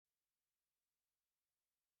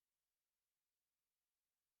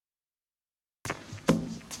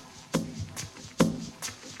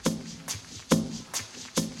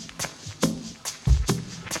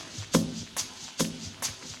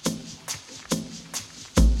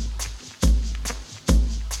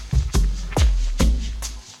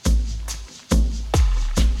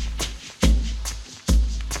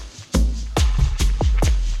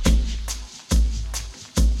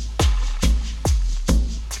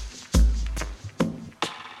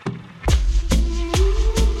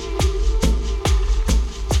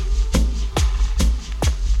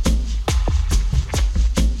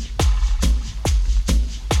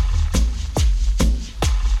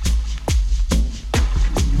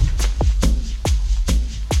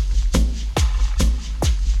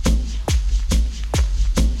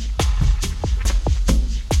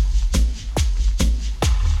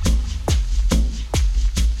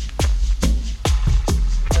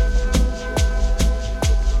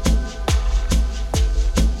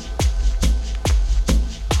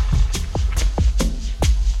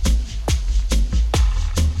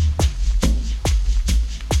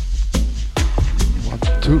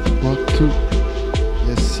102.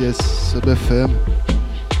 Yes, yes, Sub FM.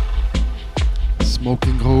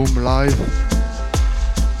 Smoking Room live.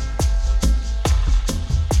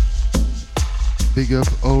 Big up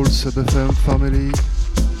all Sub FM family.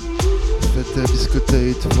 Fete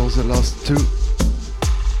Biscotate for the last two.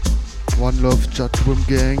 One Love Chat Room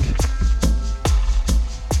Gang.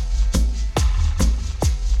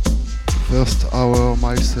 First hour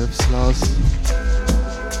myself Slash.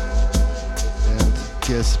 And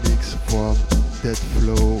guest mix from Dead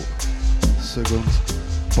Flow. Second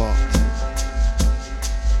part.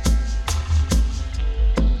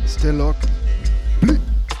 Stay locked.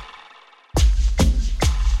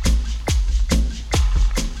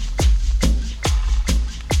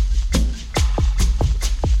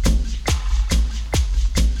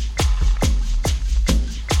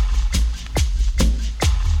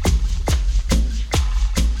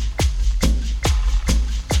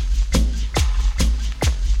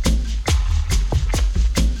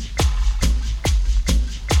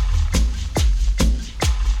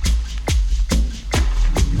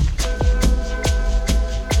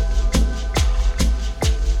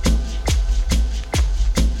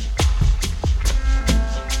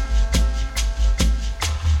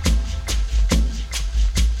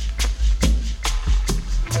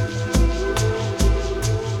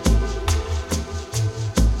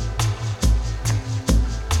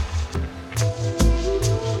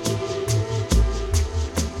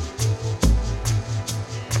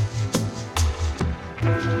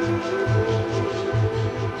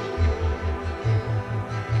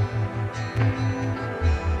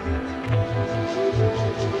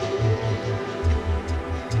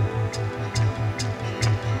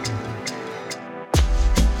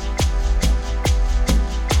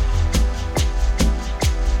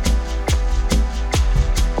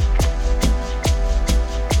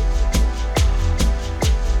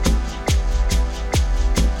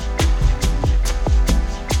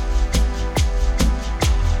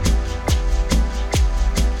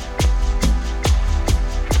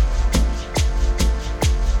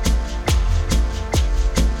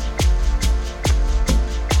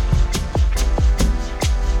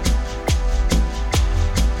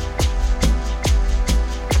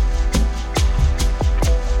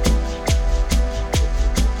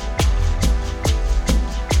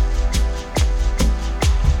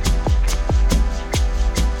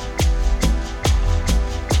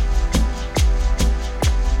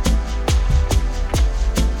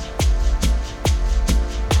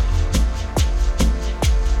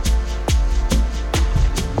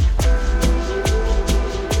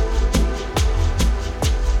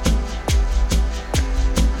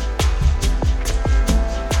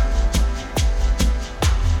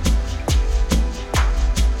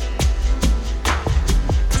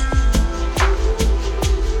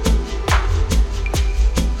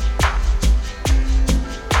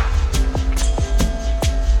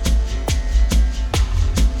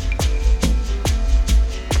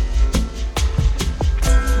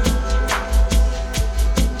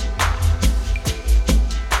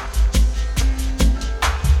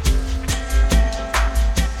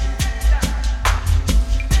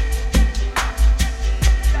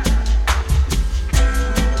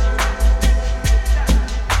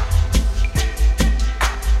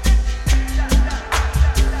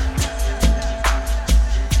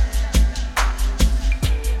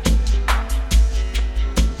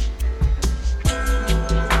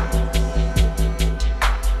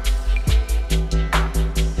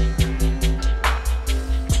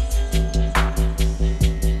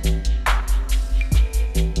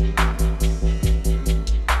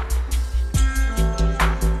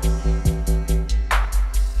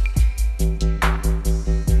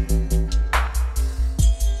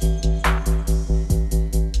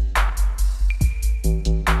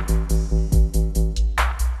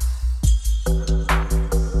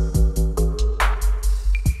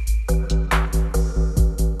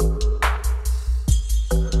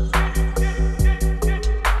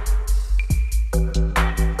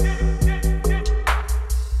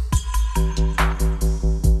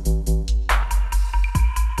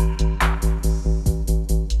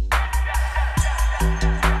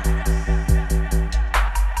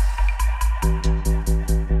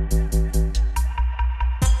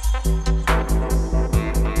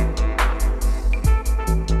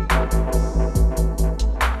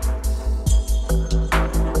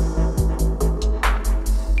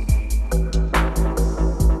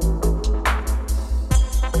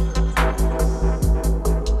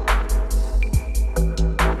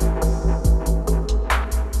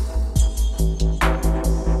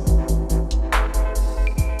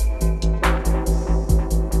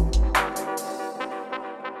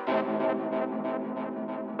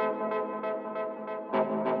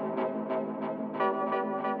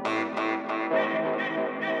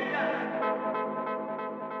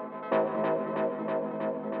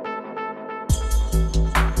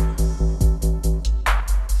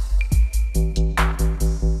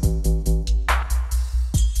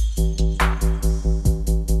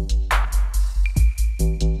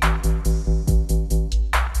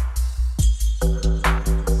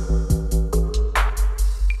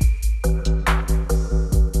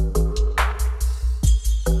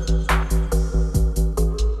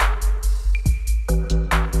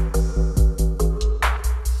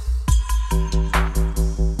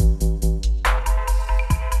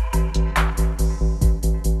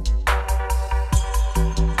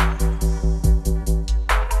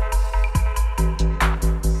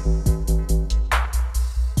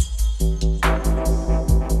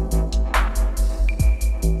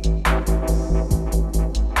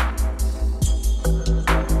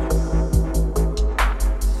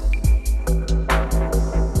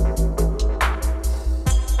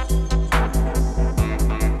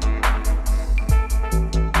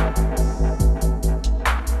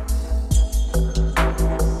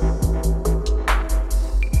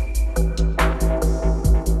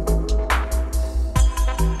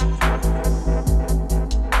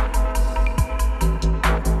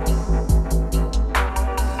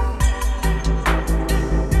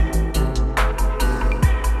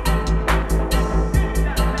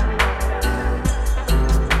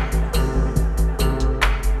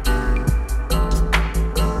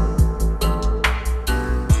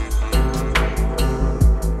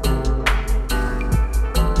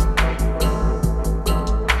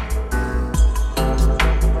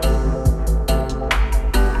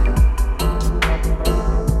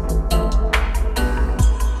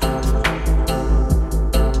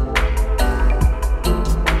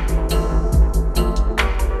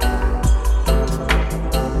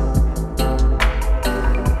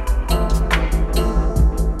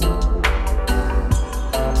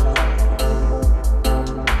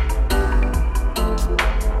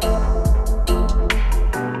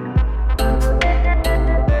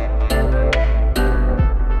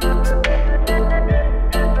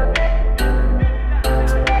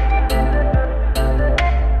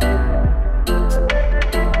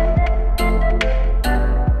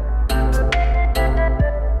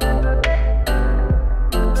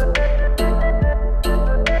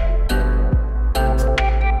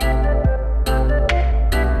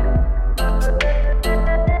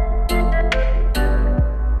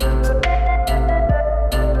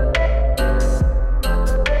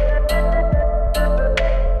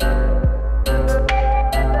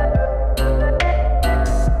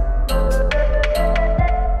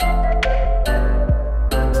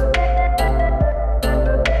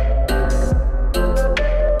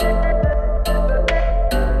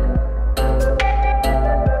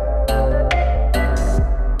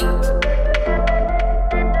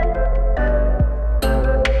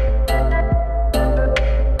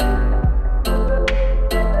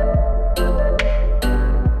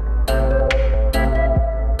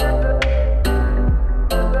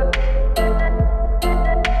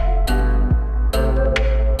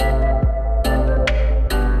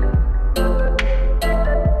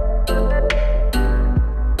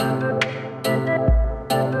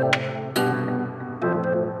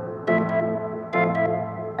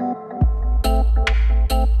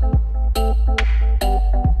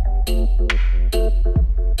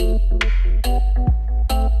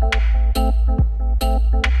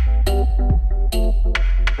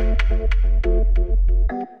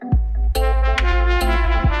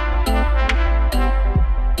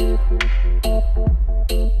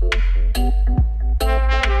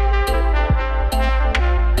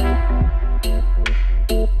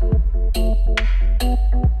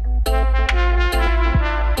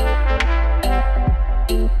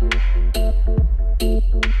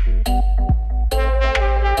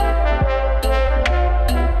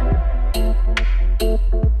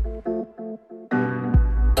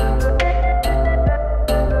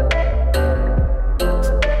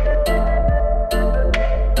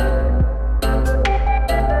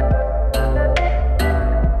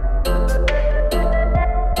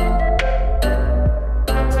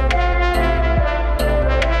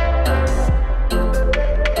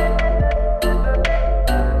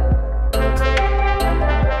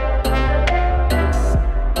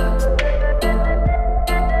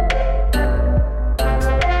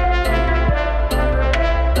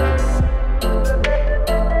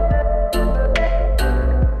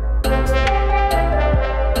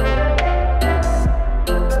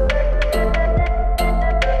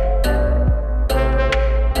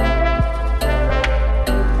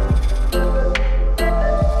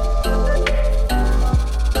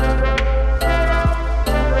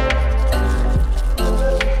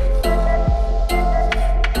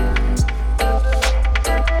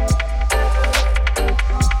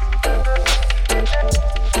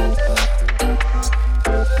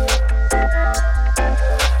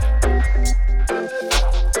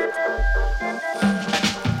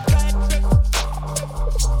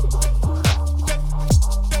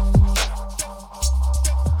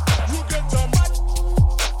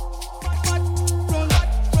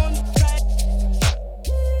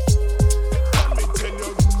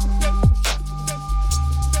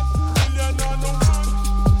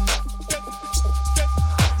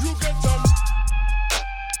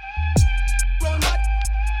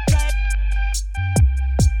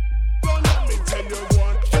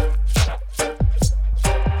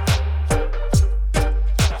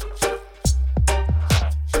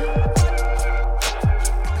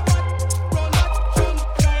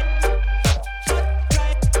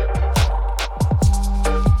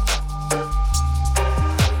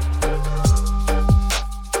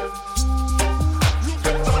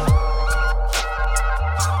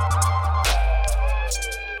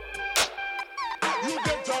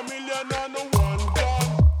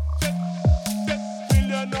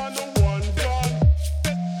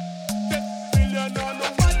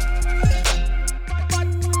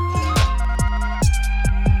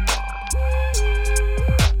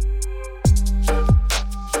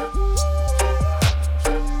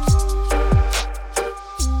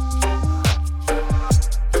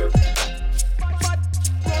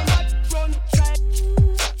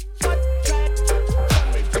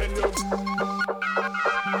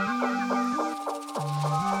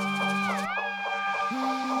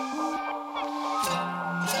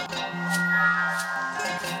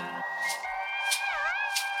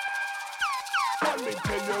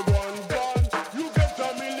 tell you one gone. You get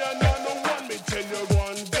a million and a one, me tell you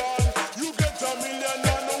one gone. You get a million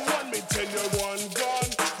and a one, me tell you one gone.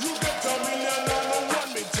 You get a million and a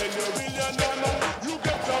one, me tell you million and a. You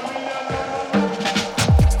get a million and a one.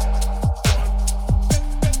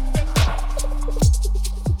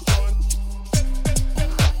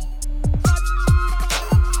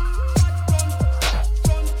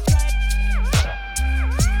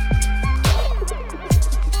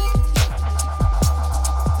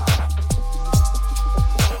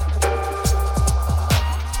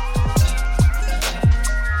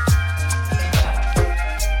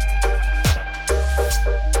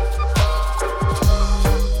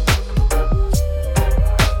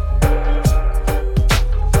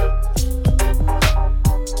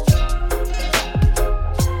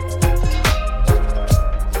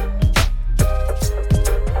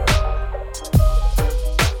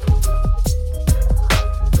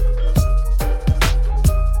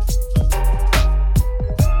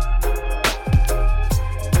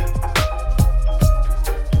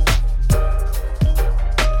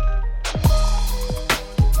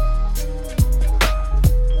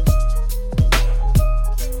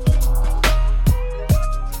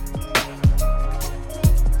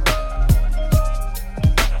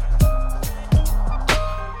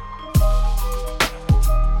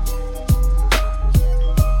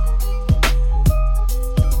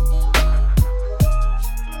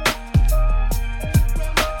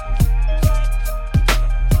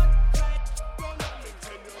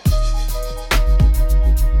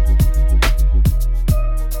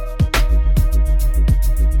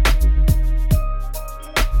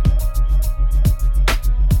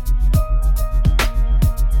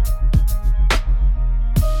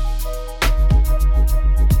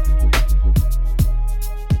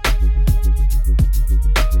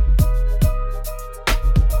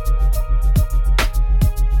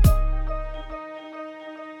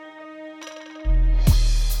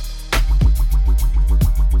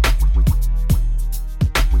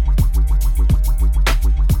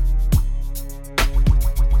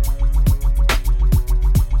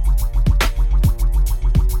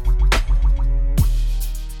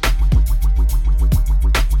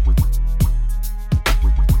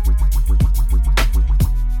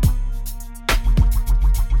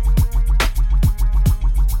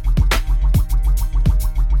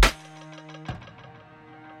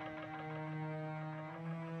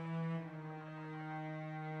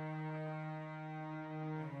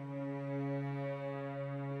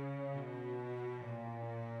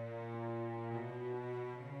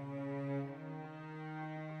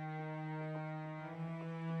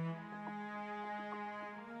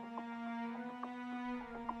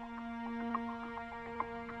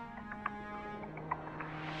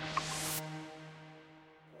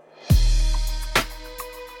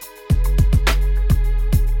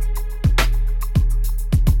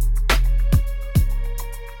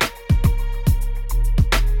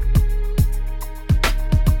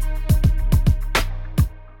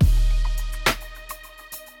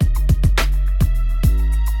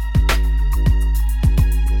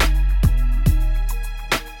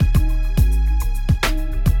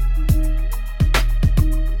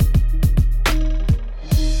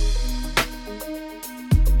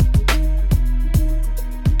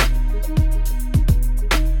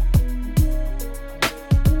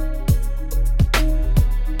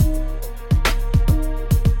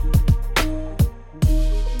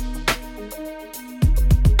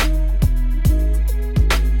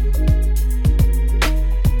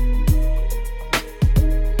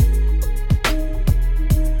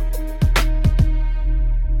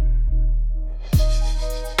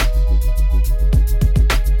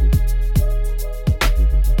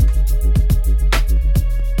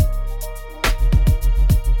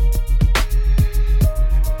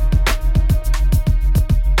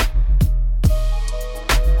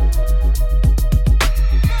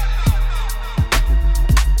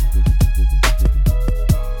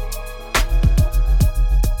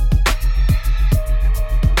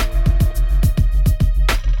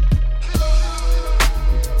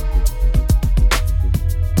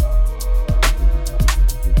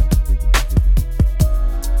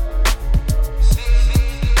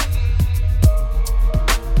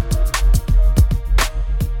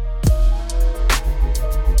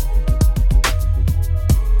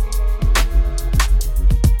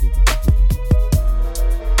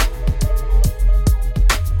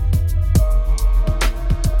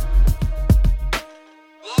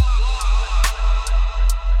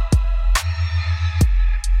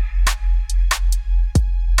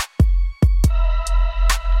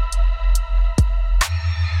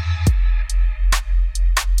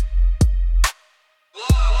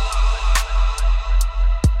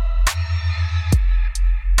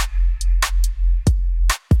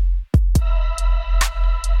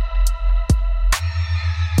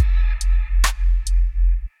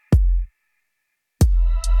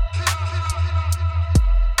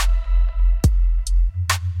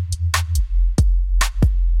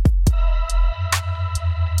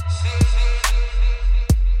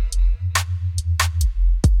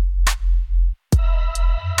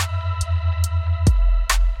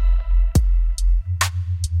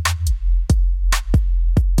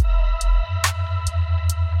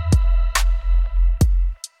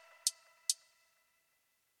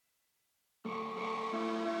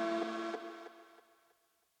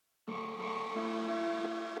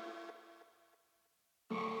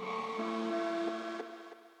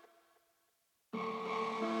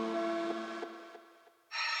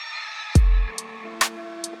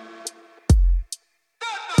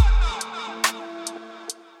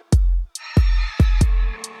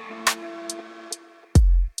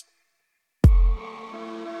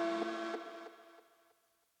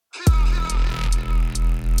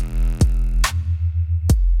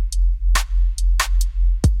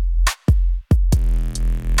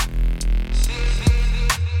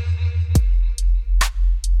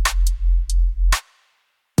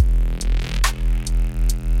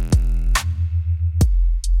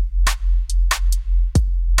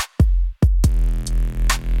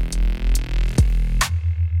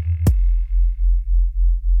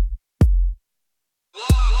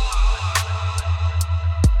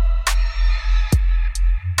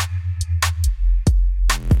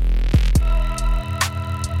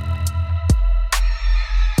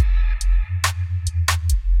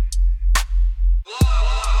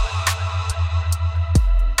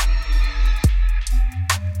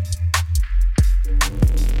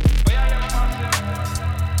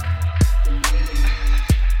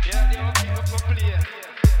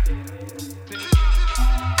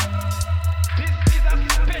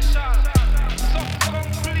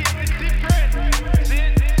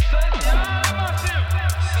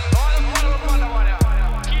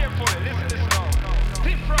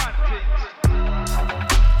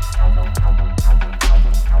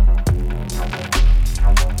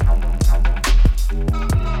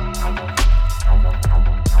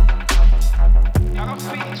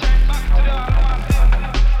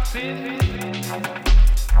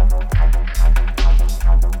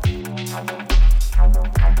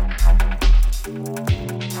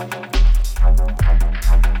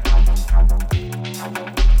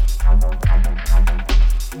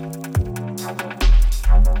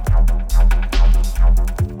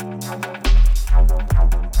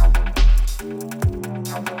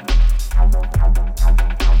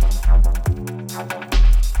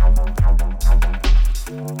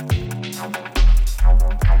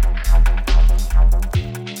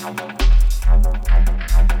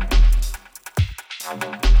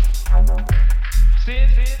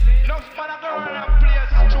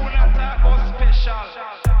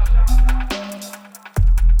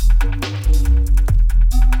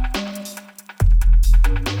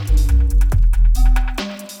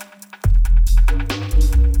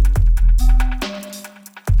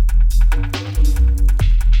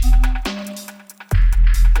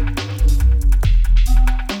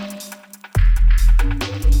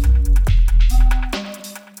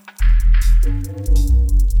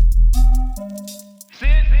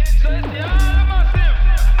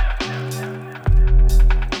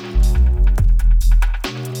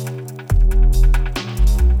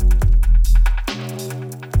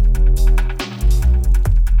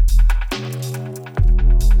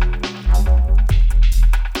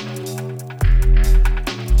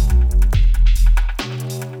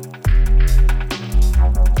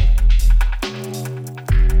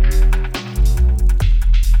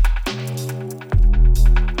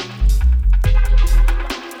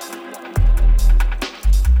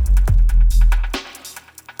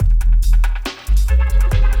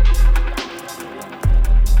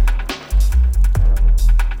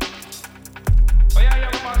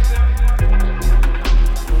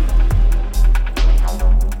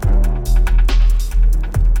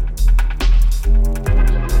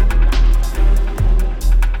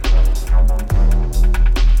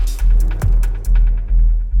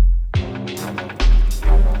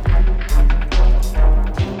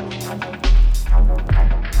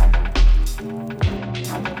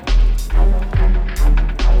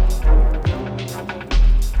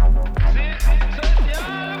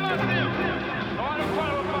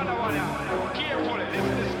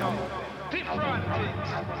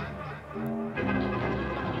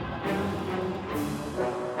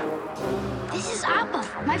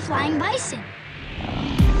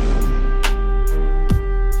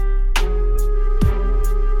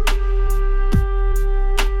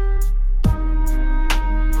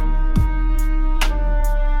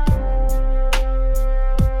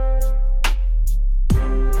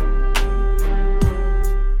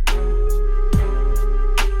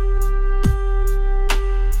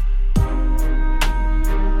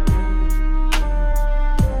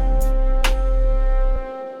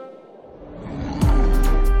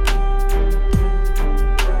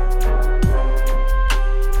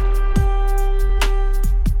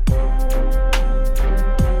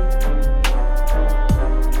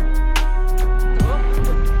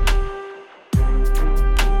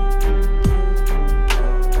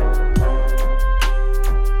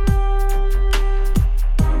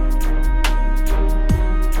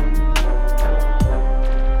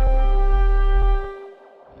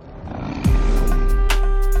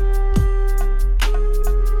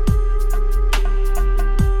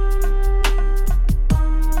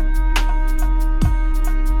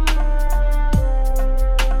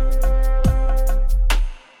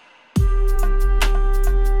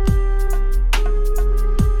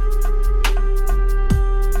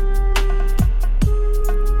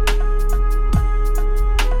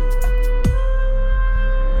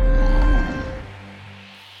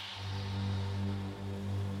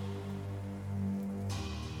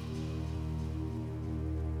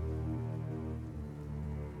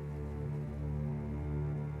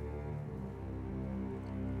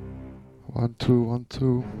 1,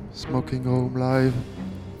 2, Smoking Room live.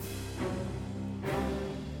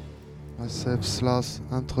 Myself last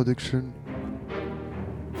introduction.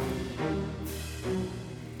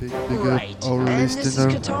 Big right. up our and listener. This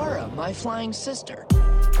is Katara, my flying sister.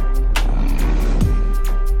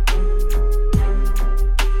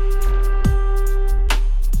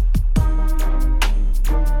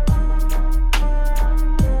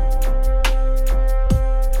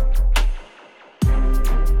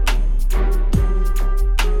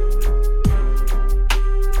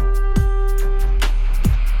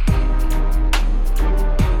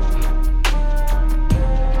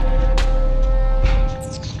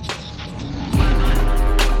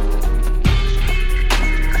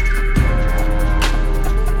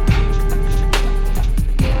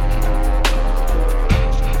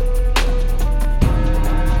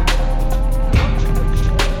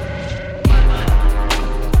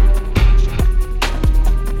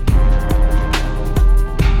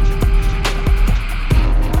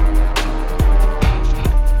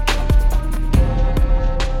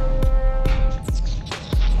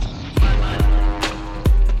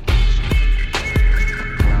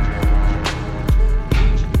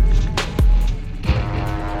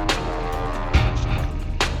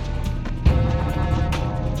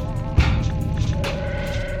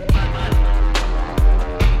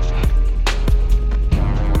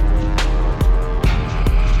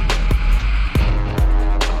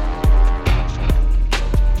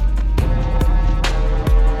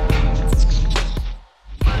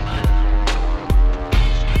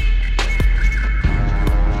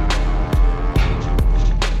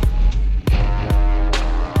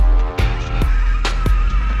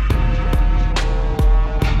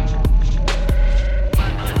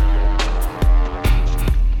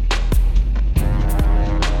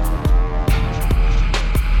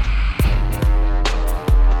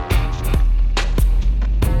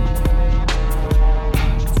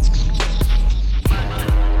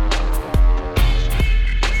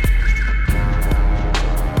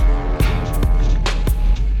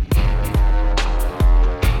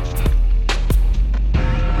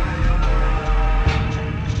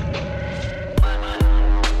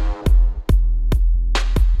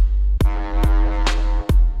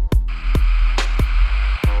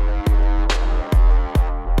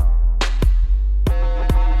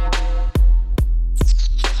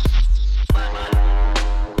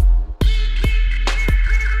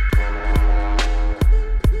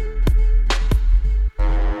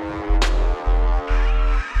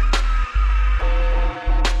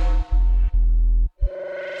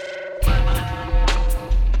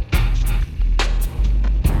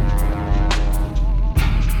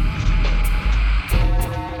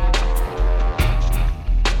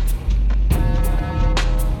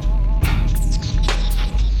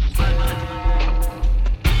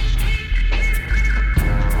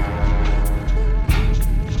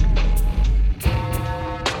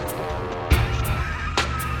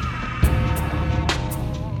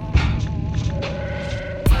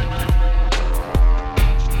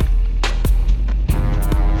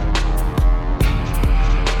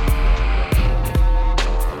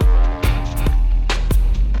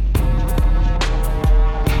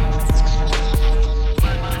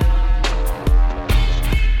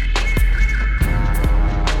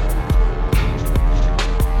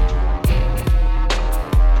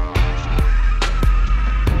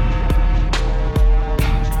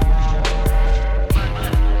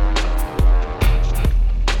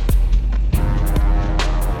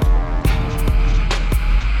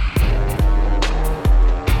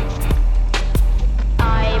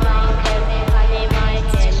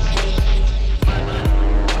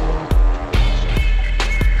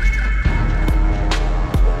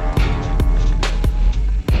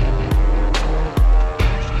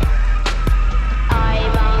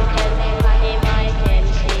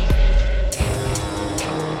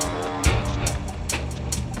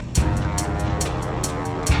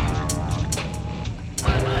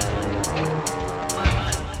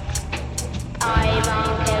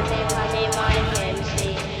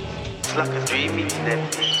 like a dream meeting them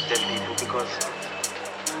people because,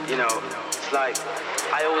 you know, it's like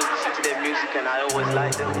I always listen to their music and I always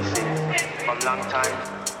like them, you see, from long time.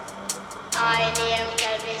 I name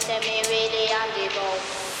Kelvin Semi really on the ball.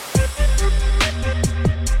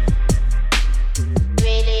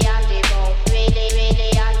 Really on the ball, really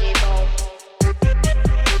on the ball.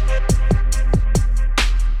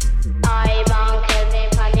 I want Kelvin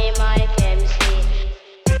Funny Mike MC.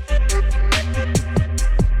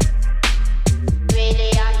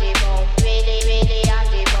 Really on the ball, really on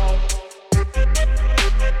the ball.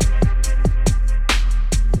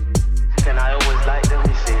 And I always like them,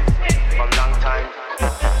 you see, from long time.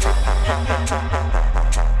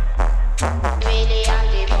 Really on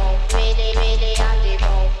the ball, really on the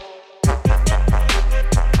ball.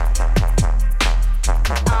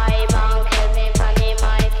 I want Kelvin Funny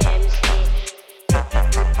Mike MC.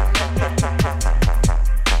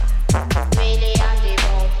 Really on the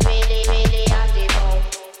ball, really on the ball.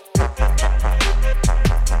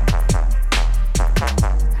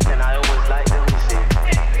 And I always like them, you see,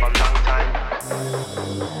 from long time.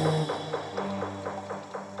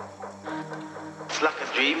 It's like a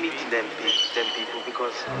dream meeting them people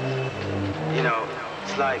because, you know,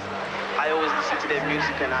 it's like I always listen to their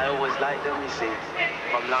music and I always like them, you see,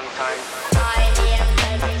 from long time. I name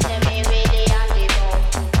Kelvin Semi really on the ball.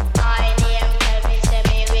 I name Kelvin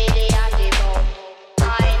Semi really on the ball.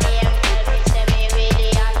 I name Kelvin Semi really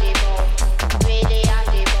on the ball. Really on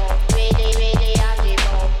the ball, really on the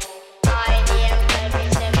ball. I name Kelvin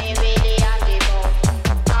Semi really on the ball.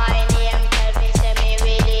 I name Kelvin Semi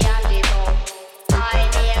really on the ball. I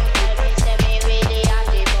name Kelvin Semi really on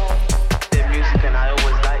the ball. Their music and I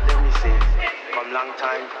always like them, you see, from long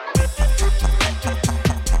time.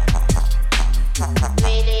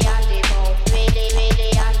 Really on the ball, really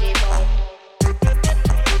on the ball.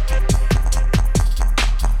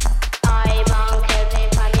 I want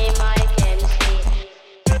Kelvin Funny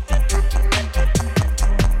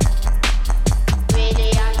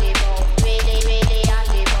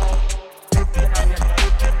Mike MC.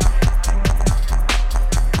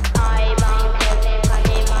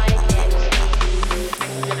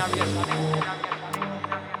 Really on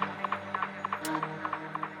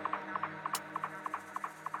the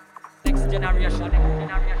ball, really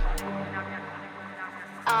on the ball.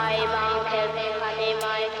 I want Kelvin Funny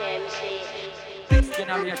Mike MC. Next generation. I want Kelvin Funny Mike MC. Next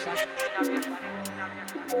generation.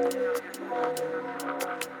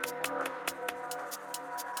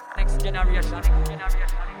 Next generation.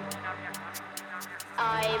 I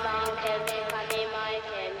want Kelvin Funny Mike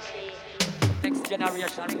MC. Next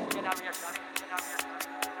generation.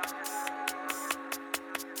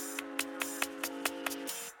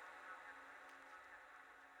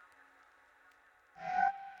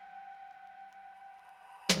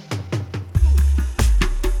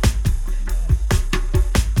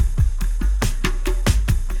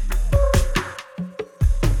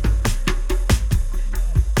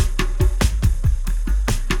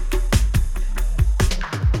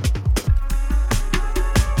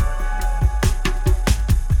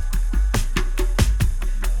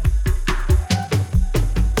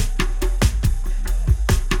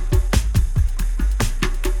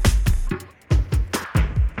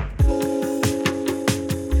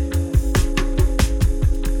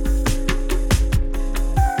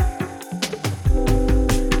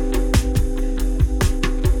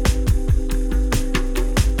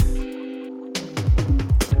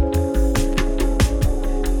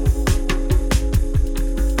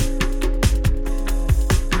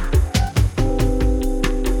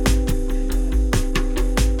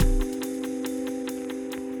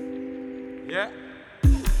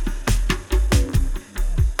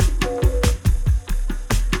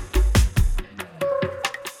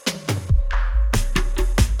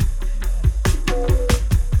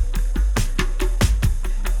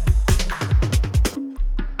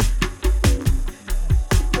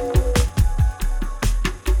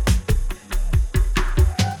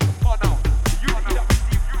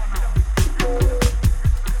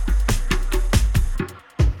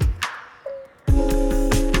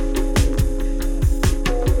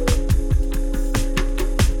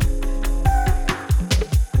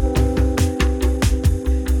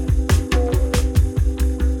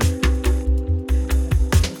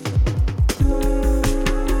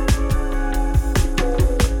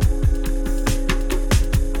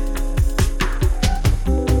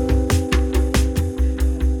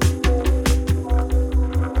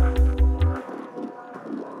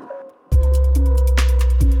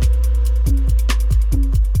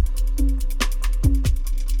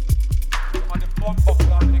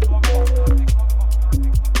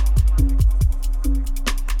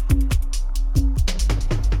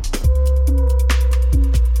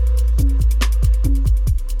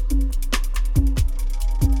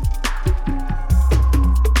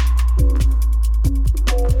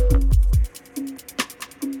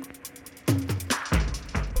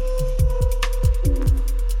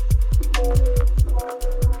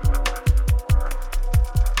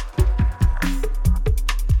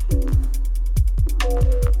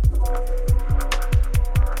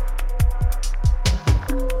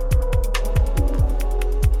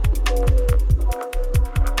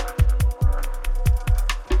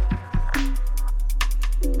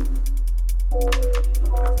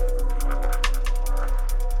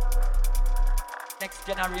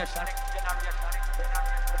 generation.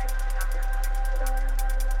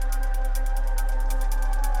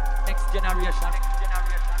 Next generation.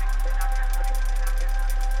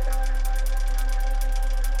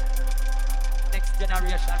 Next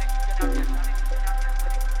generation.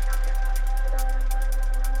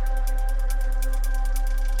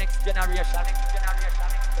 Next generation. Next generation.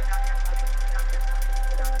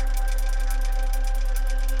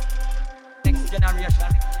 Next generation. Next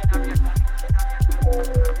generation.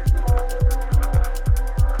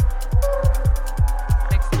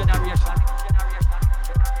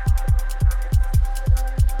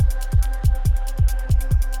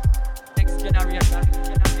 Next generation.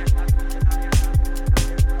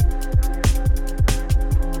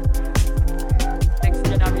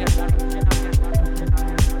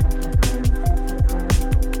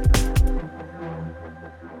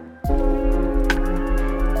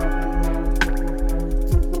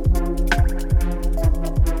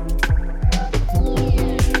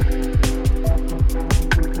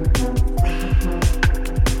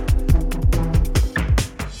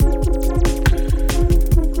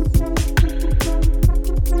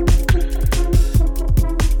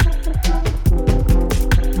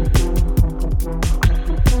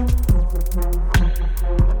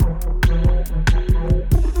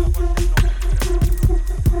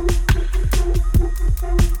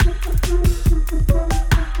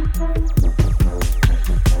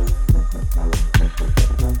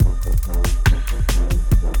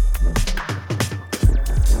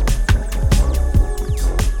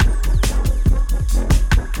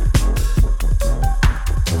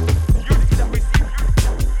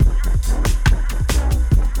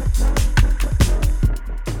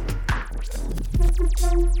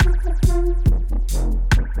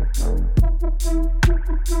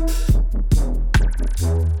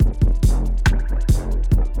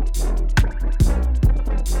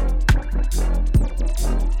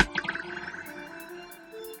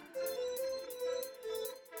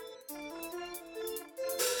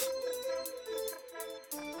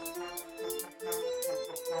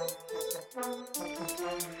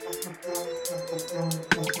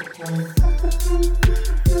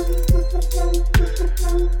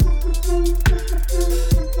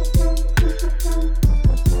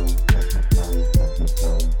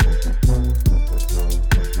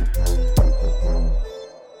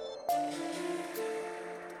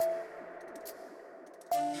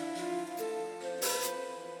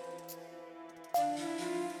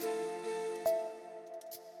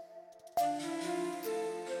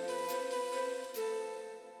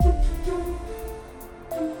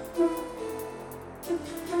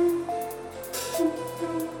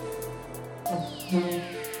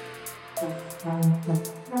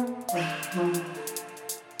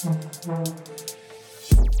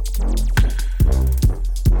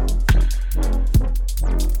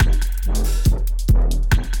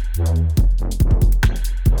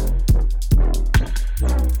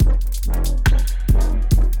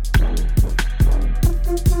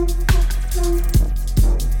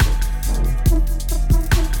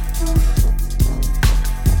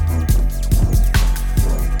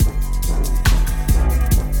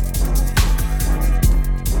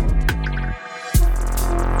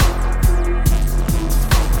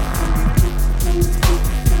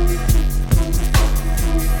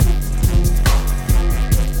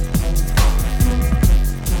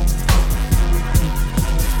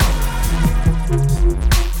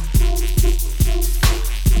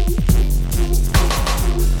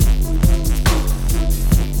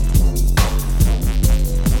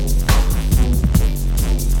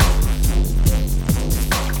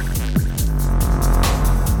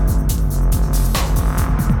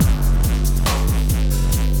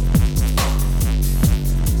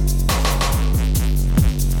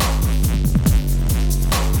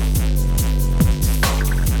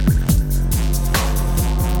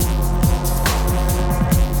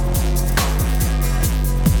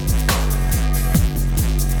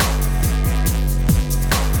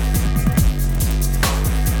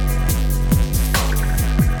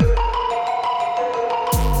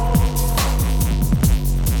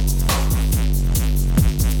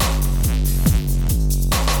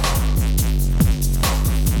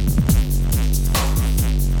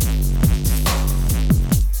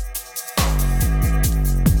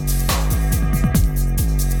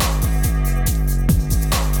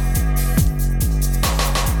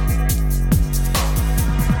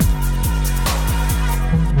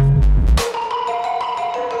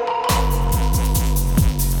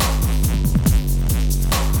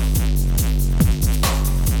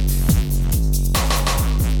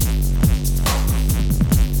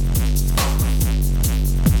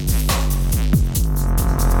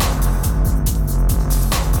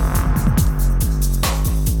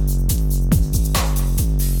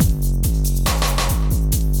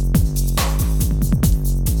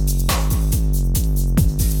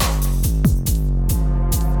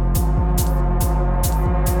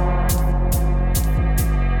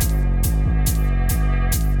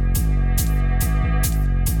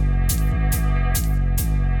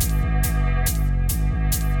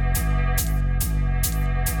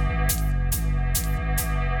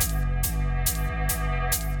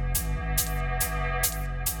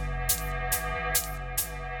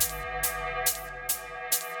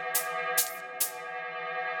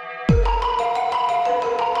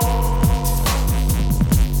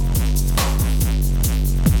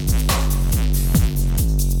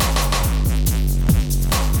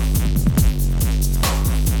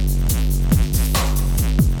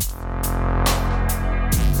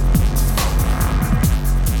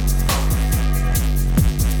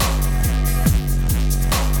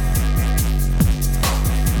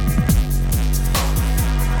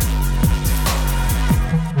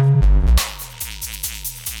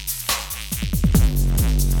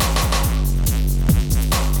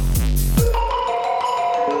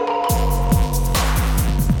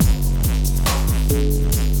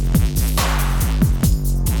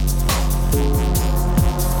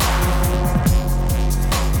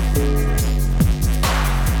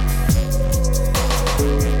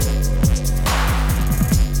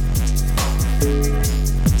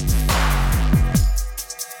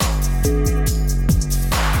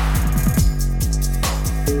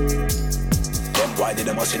 boy,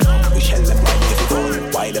 they must know. We shell them boy, if you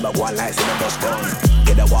gone. Why them a go on like say them bust gone?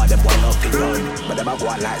 Get the war, them boy love to run. But them a go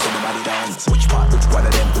on like say nobody dance. Which part, which one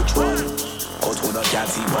of them, which one? Out who no can't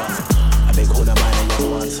see one. I beg who no man and you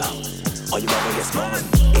want. Or you ever get spun.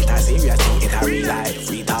 It a serious thing, it a real life.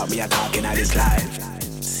 Free talk, me a talking at this life.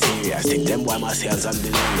 Serious thing, them boy must hear some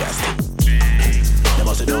delirious thing. They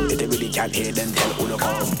must know if they really can't hear them tell who to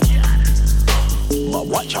come. But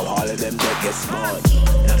watch how all of them get smart.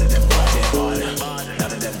 None of them boy they ball.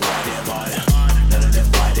 None of them boy they ball. None of them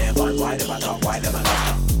boy they ball. Why them a talk? Why them a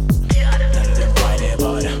talk? None of them boy they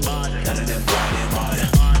ball. None of them boy they ball.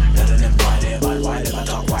 None of them boy they ball. Why them a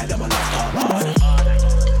talk? Why them a talk ball?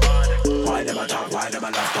 Why them a talk? Why them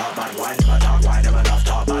a talk ball? Why them a talk? Why them a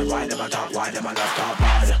talk ball? Why them a talk? Why them a talk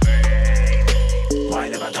ball? Why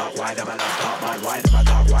them a talk? Why them a talk ball? Why them a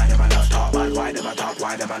talk? Why them a talk ball? Why them a talk?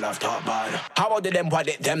 Why them a talk ball? How about them? What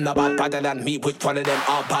it them no bad better than me? Which one of them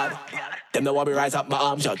are bad? Them no want me rise up my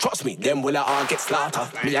arms, yo. Trust me, them will all get slaughtered.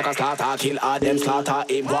 Me I can slaughter, kill all them, slaughter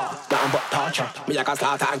aim war. Nothing but torture. Me I can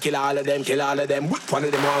slaughter and kill all of them, kill all of them. Which one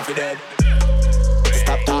of them want for dead?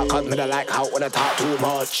 Stop talk, cause me don't like how when I talk too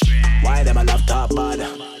much. Why them I love talk bad?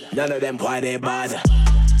 None of them why they bad.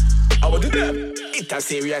 I will do them. It's a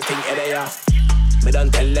serious thing, yeah. Me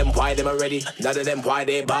don't tell them why them already. None of them why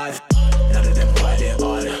they bad. None of them why they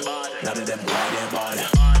bad. None of them why they bad.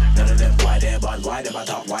 None of them why they bad. Why them I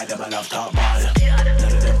talk? Why them I love talk bad?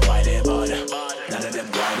 None of them why they bad. None of them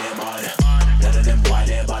why they bad. None of them why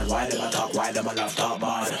they bad. Why them I talk? Why them I love talk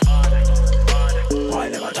bad? Why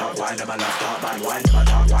them I talk? Why them I love talk bad? Why them I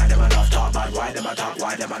talk? Why them I love talk bad? Why them I talk? Why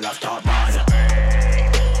them I love talk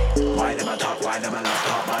bad? Why them I talk? Why them I love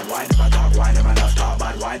talk bad? Why them I talk? Why them I love talk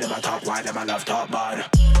bad? Why them I talk? Why them I love talk bad?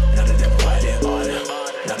 None of them why they bad.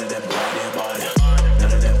 None of them why they bad.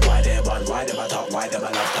 None of them why they bad. Why them I talk? Why them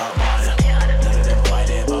I love talk bad? None of them why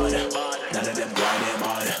they bad. None of them why they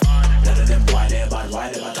bad. None of them why they bad. Why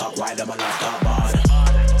them I talk? Why them I love talk bad?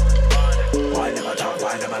 Why them I talk?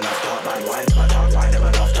 Why them I love talk bad? Why them I talk? Why them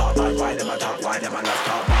I love talk bad? Why them I talk? Why them I love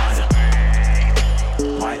talk bad?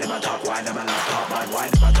 Why them I talk? Why them I love talk bad? Why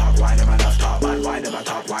them I talk? Why them I love talk bad? Why them I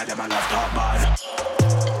talk? Why them I love talk bad?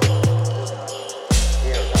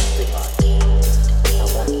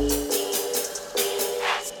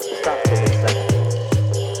 Stop for a second.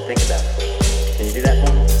 Think about it. Can you do that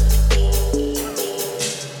for me?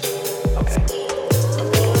 Okay.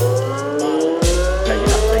 No, you're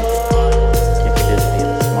not thinking. You're just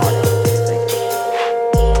being a smart aleck. You're thinking.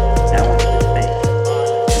 Now I want you to think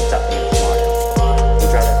and stop being a smart aleck. Can you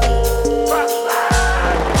try that for me?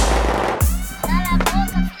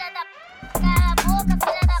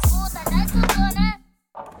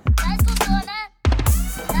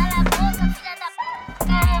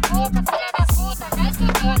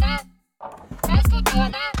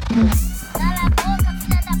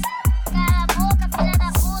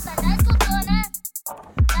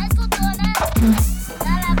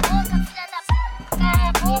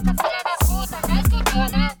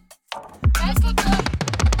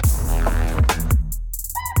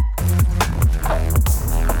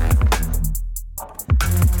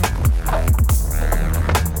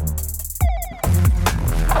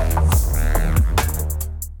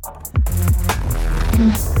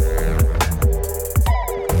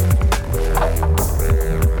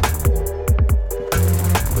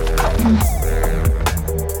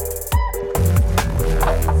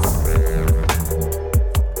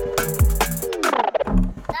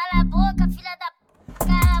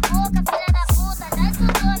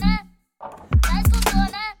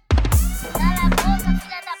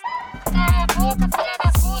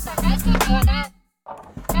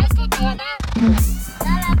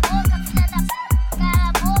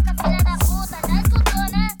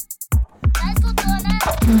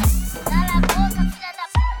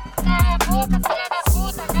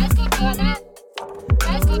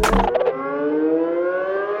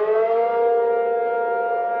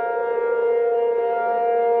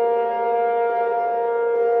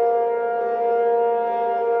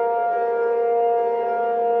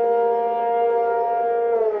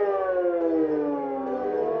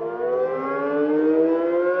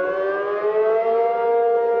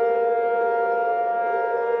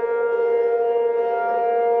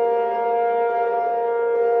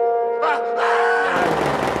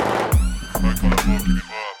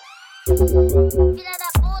 Filha da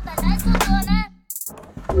puta, já escutou, né?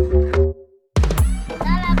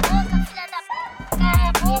 Cala a boca, filha da puta. Cala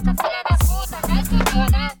a boca, filha da puta, já escutou,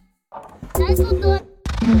 né? Já escutou.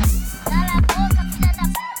 Cala a boca, filha da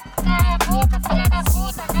puta. Cala a boca, filha da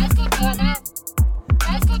puta, já escutou, né?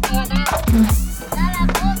 Já escutou, né? Cala a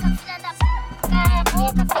boca, filha da puta. Cala a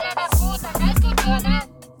boca, filha da puta, já escutou, né?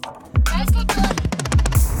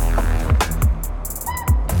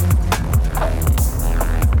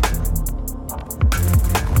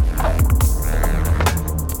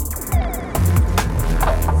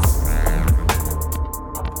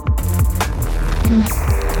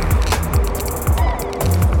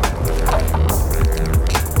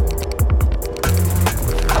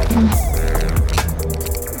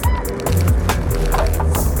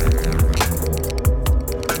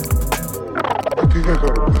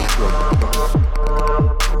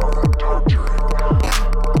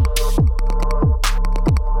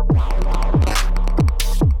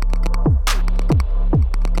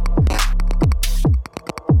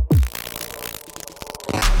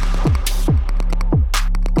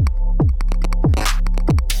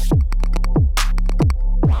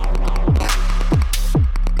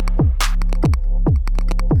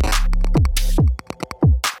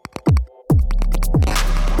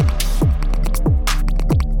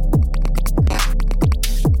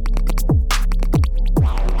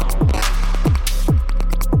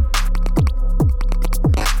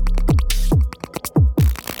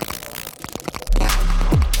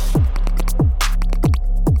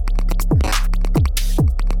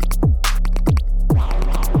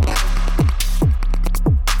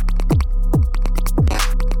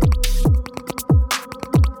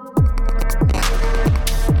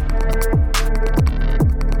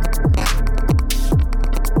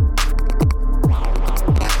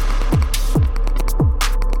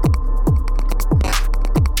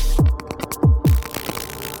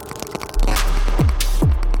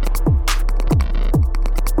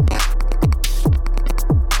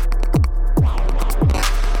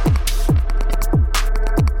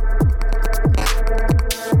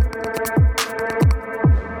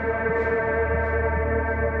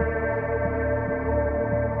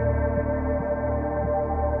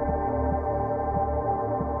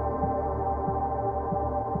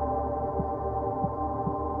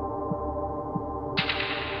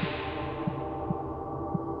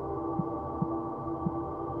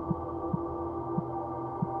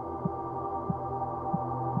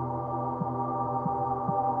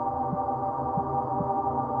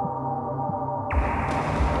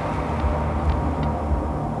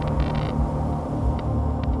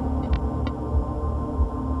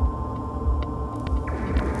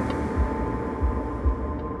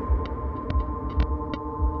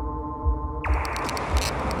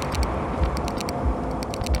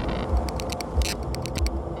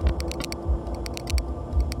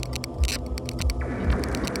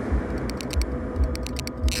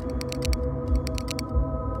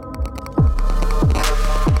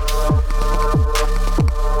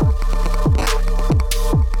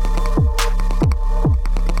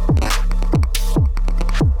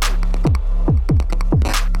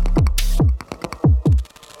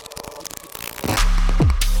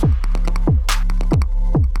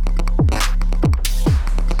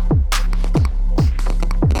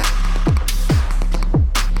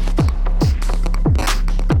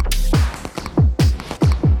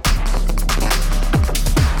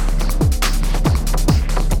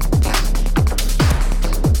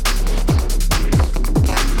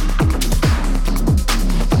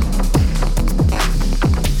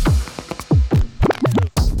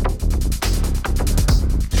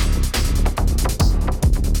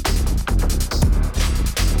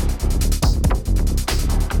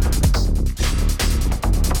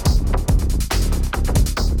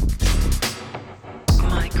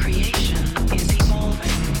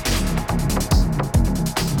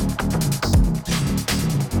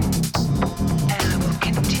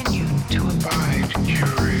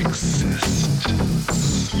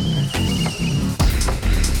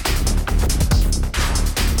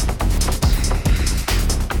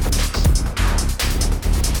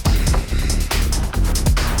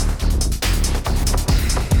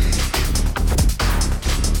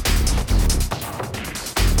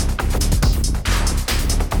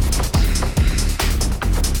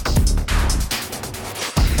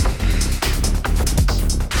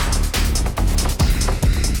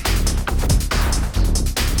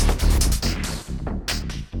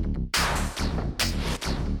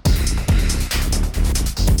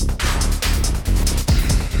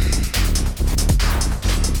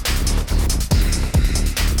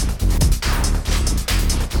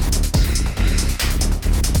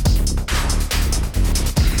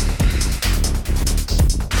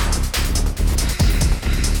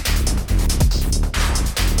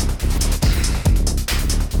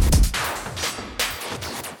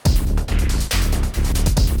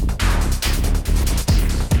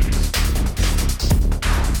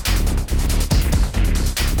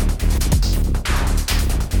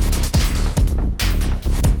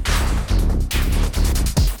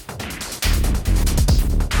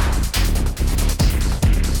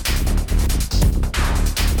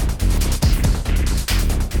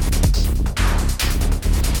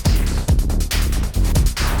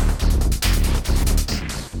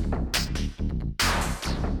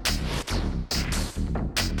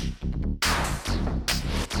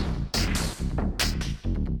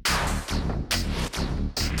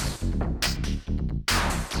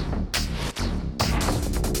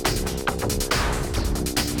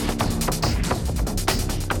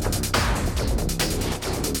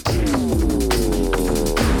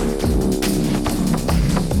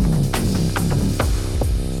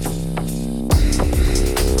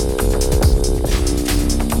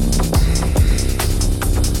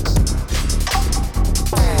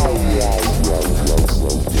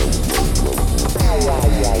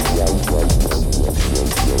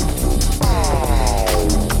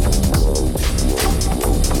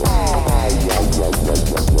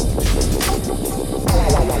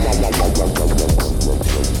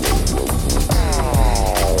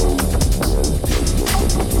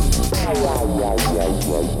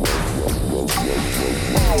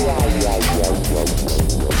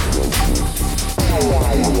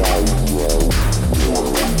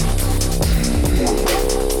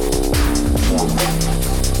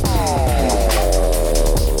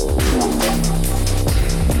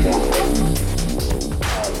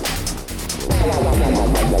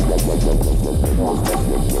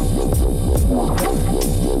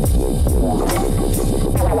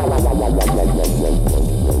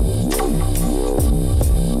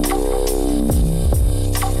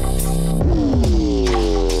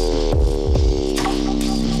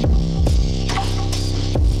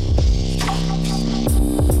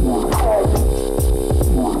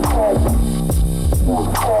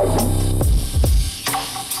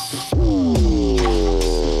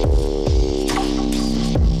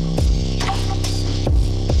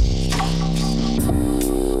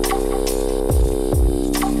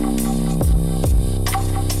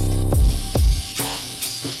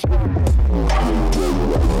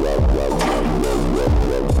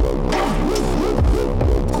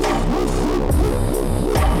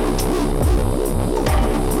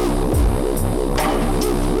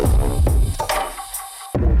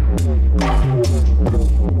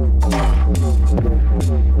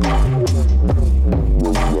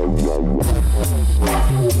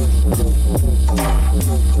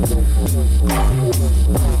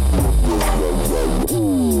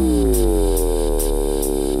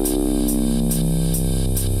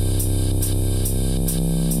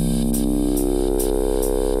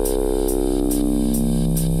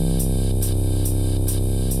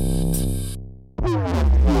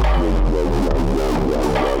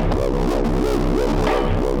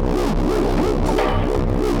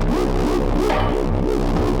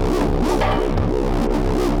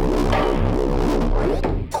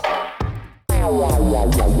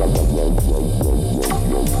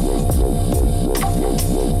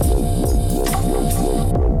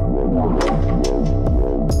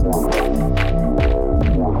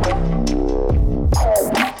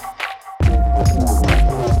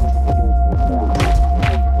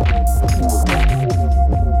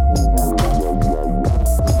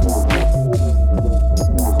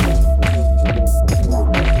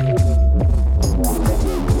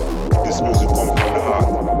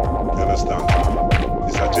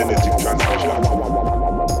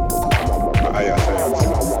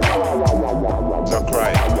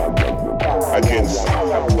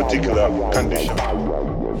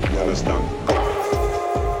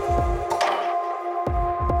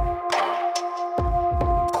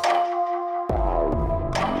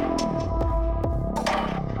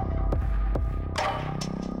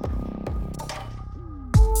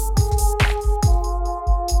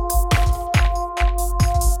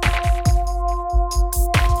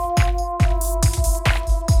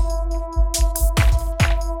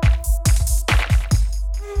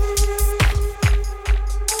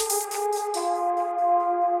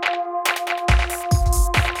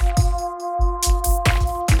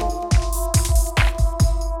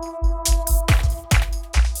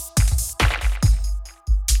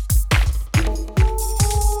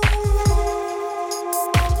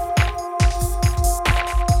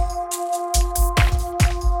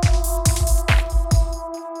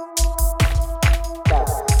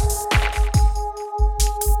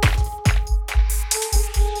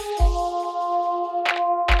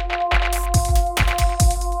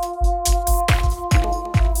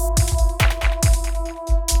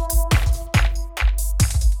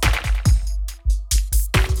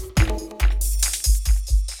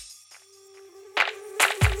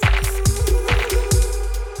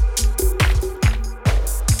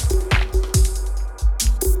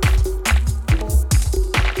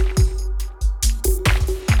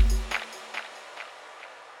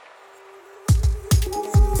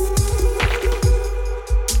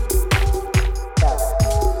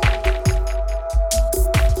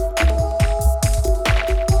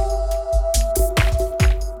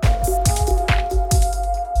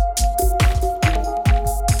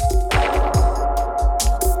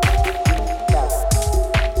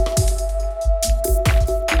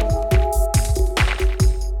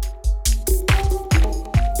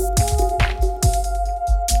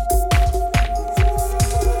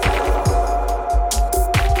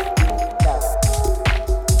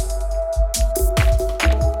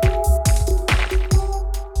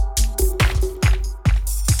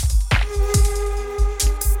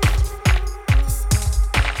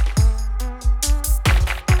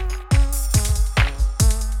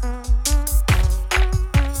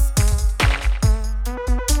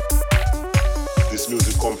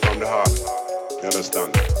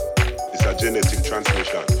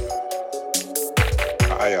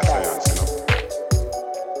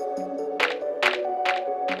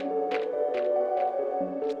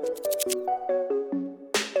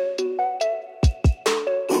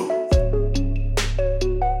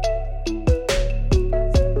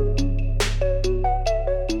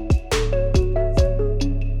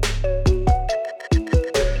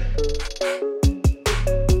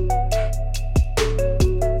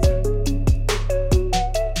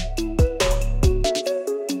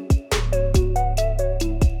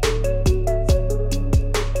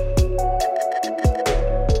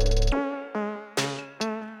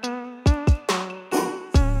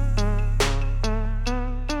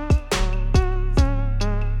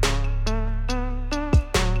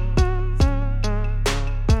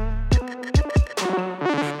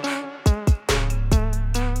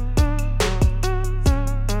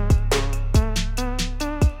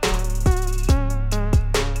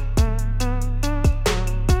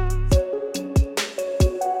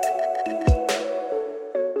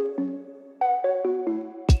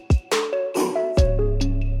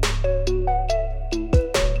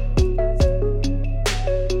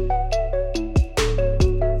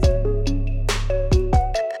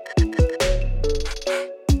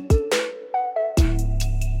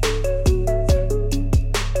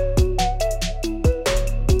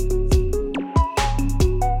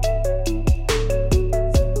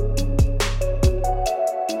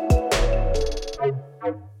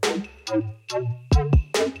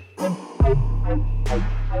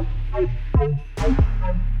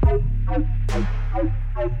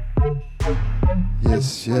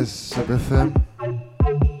 yes, Sub FM.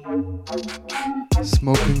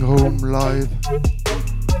 Smoking Home live.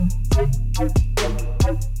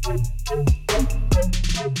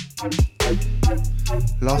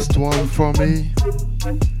 Last one for me.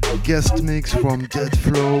 Guest mix from Dead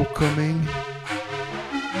Flow coming.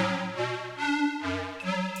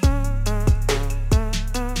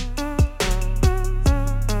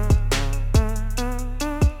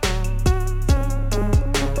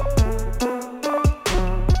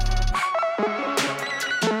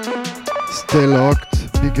 Stay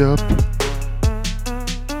locked, big up.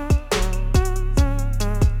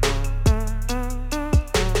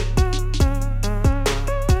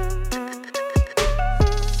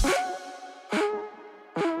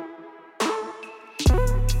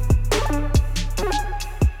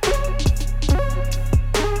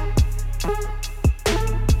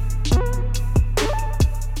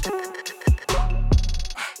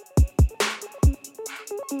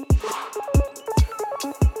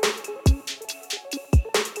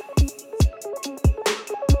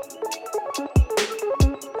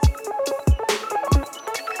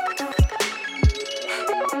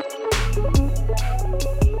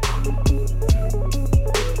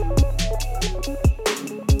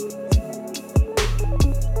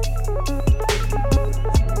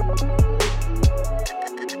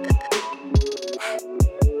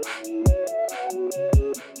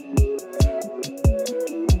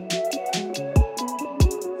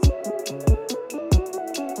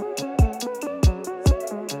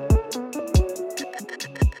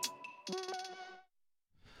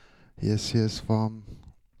 Yes, from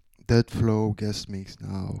Dead Flow guest mix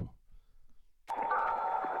now.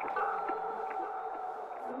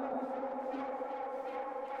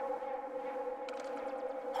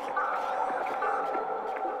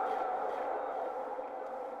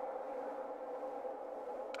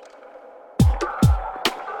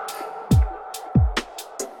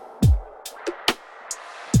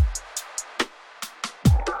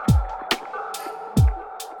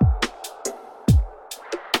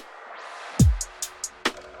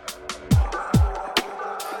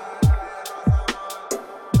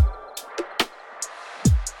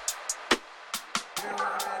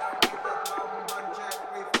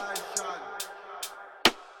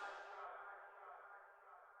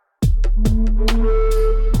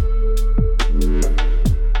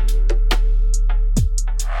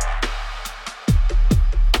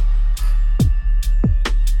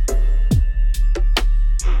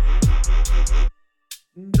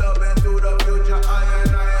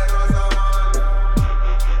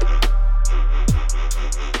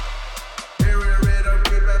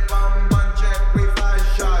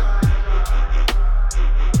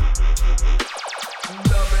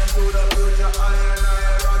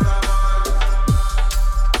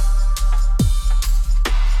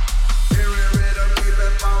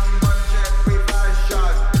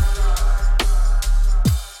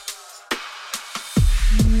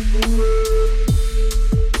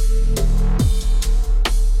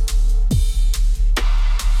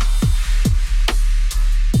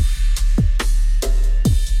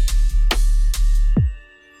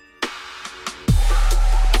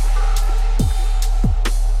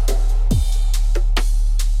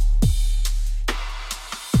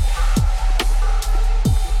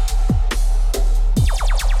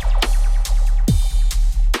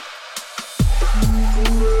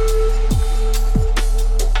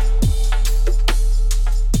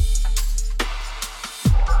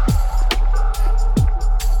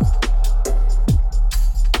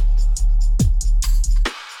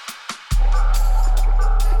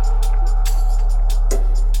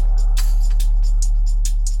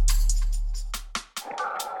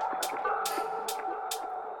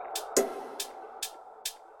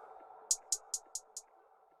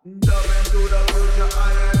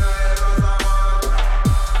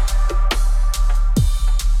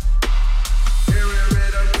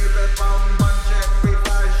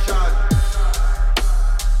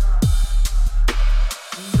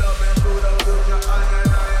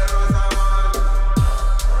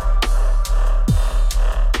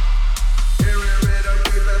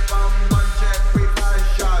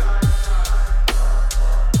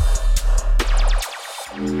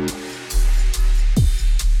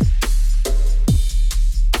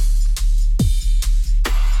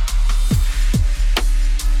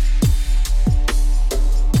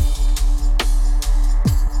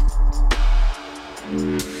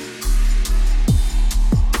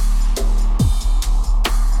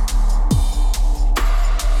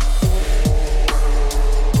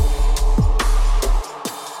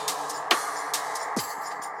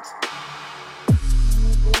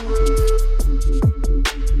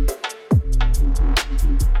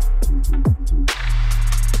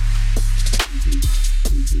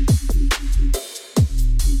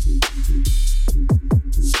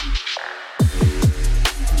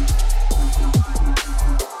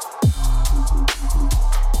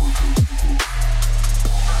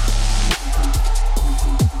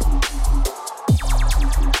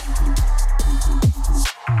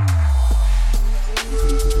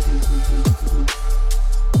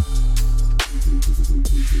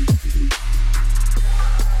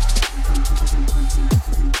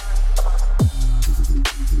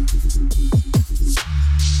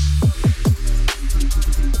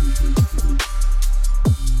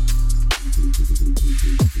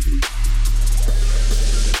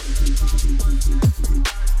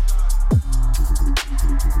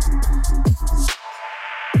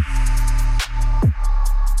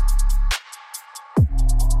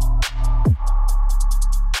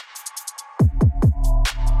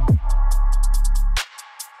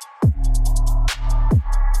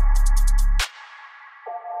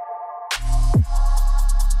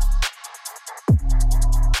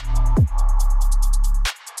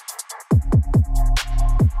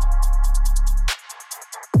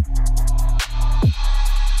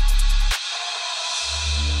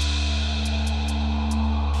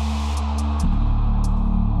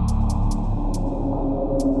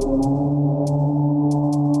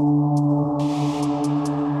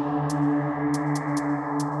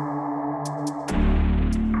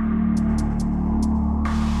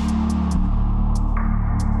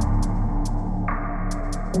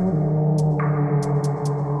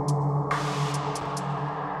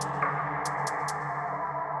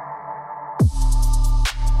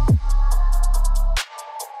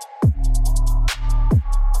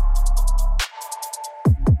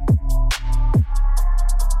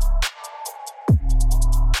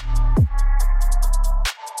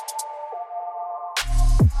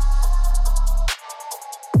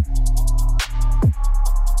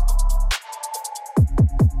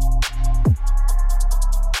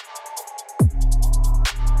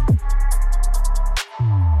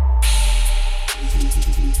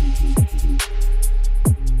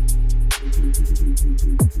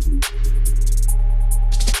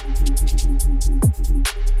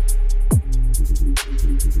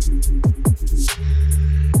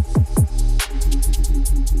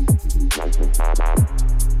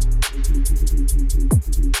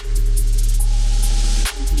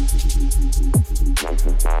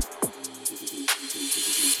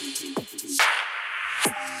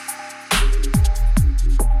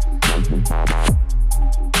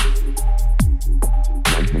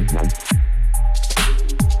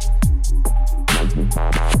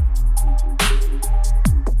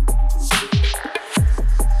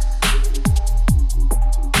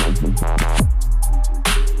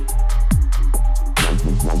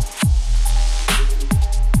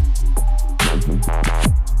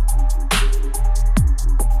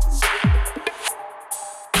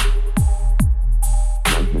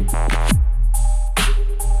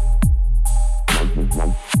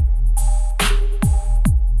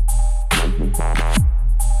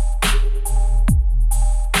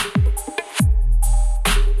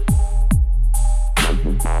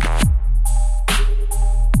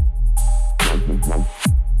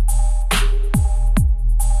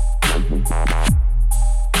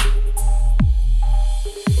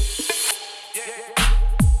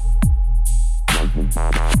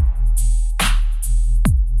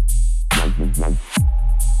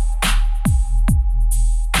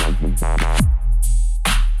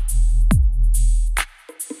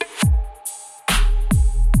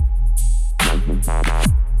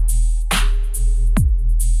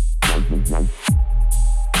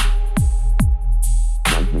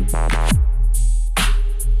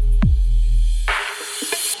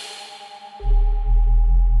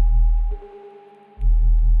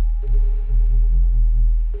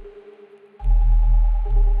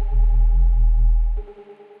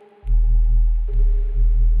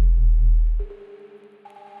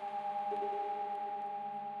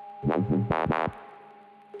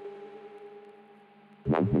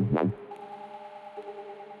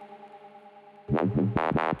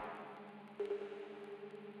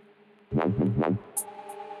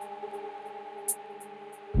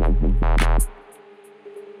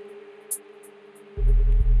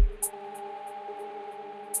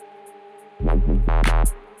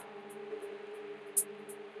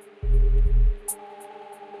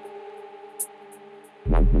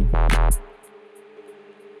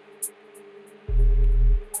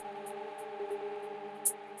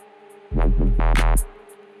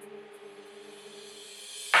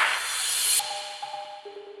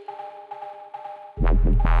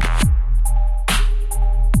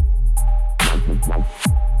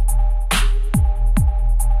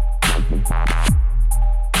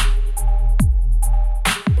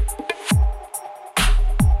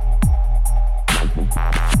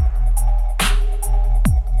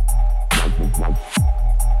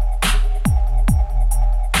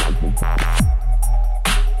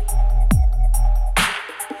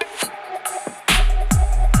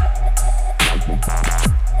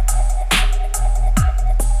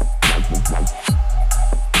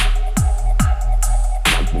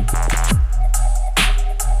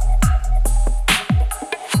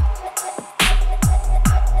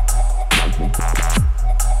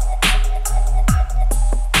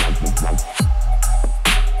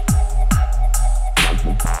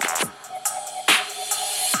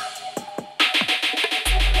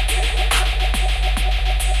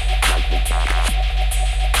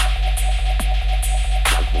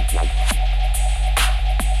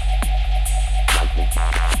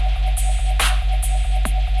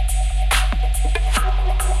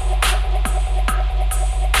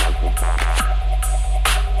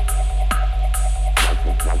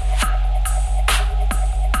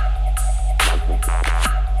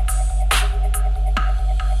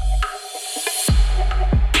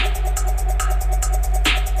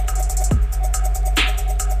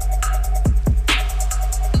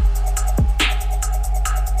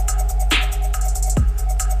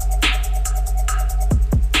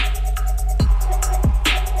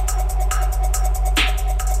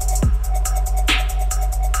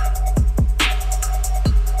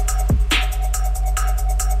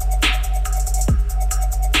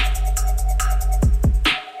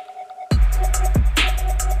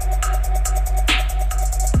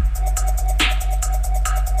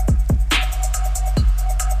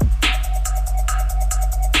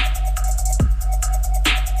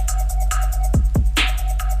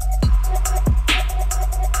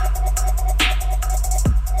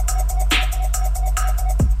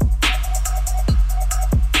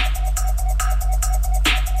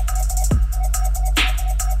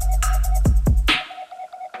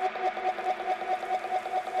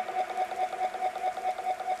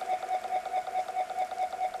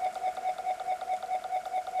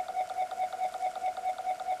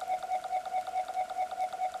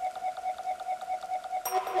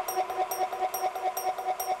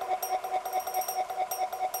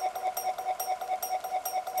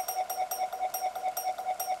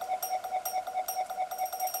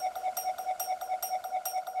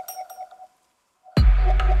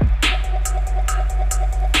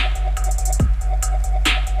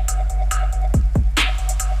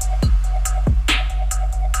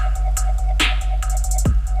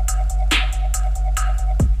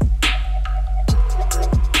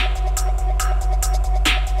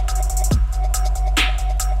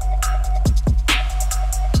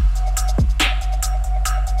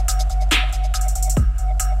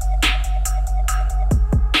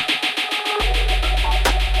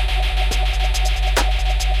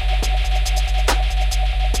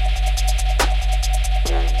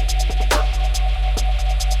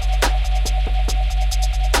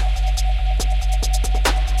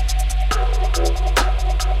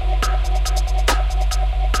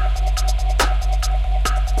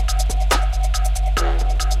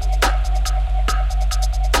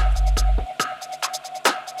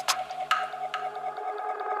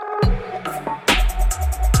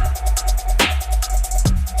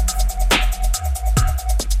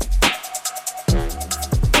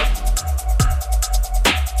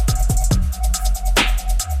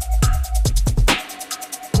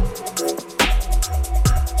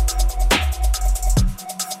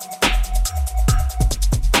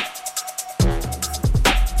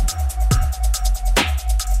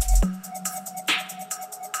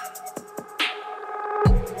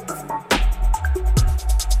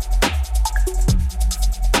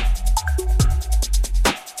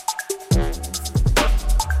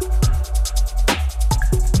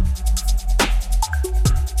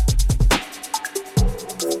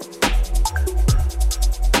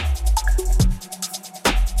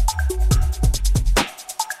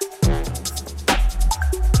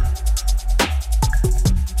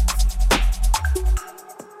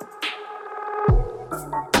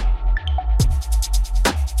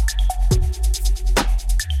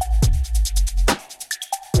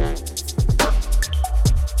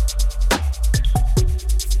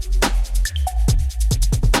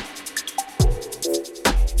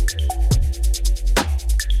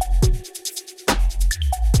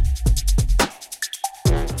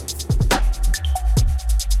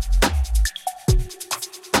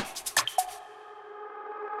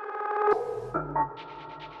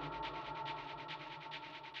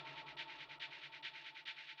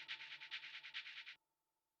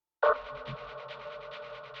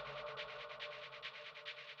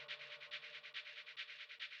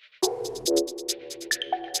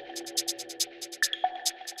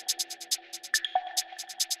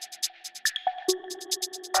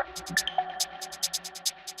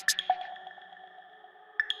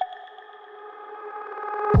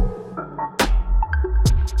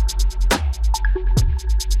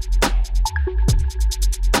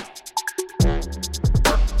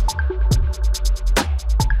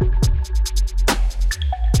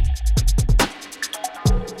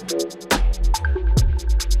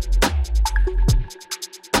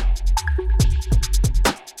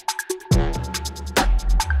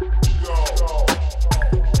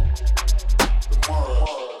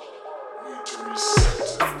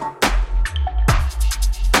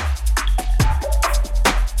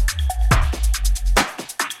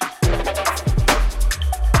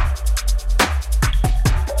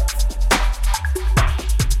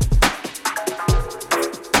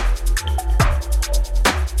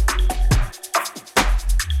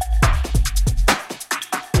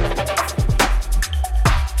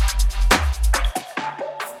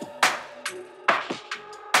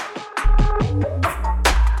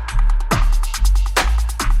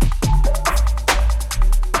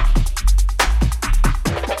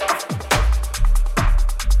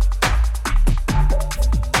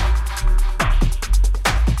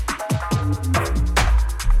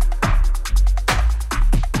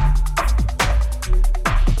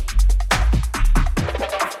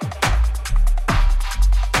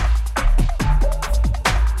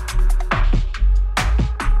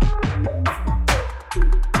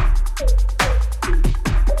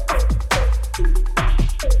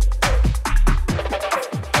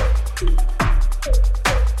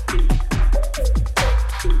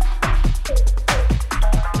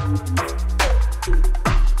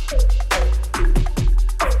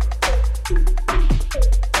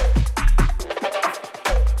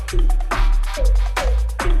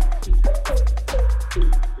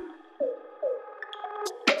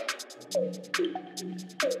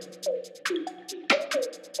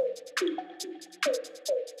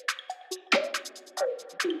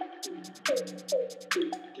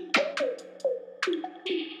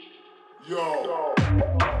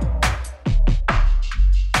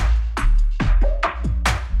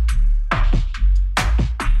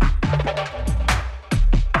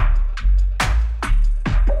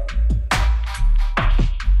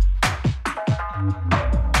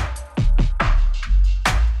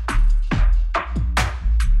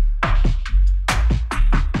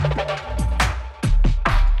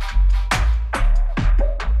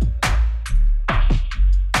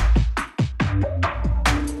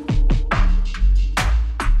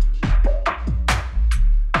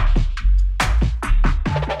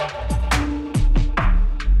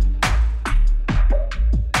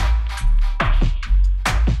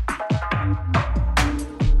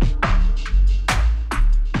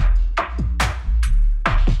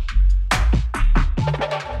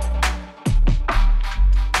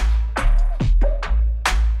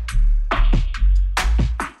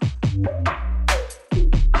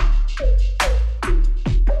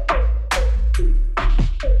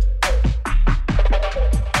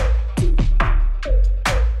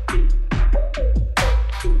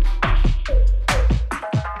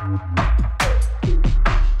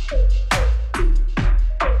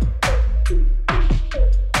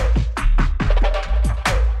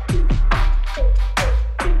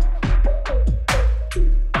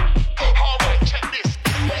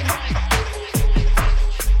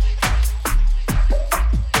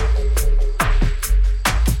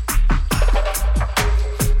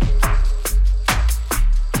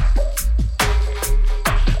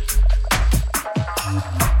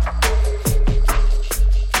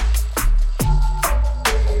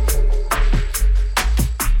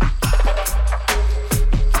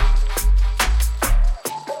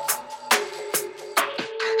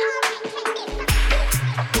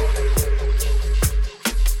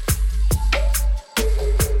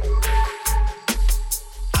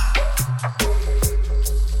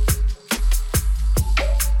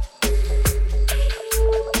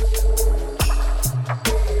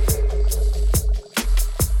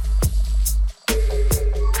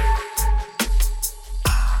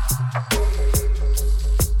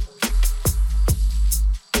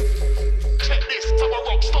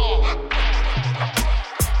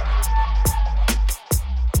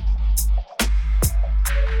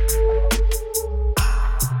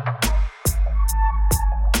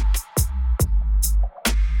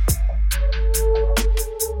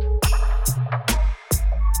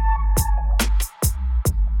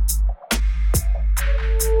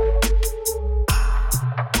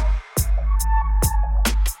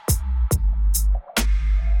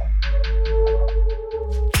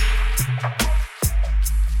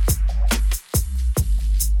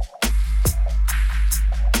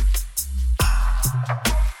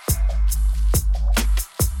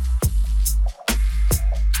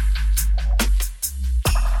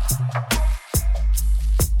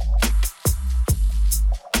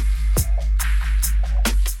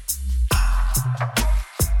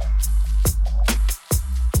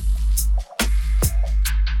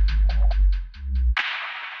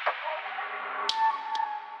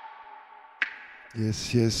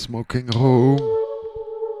 Yes, yes, Smoking Room.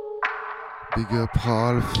 Big up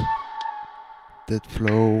Ralph. Dead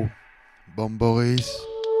Flow. Bomboris.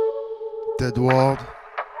 Deadward.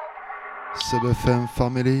 SubFM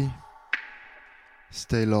family.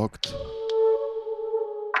 Stay locked.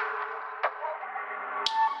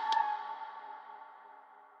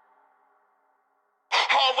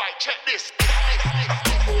 Alright, check this.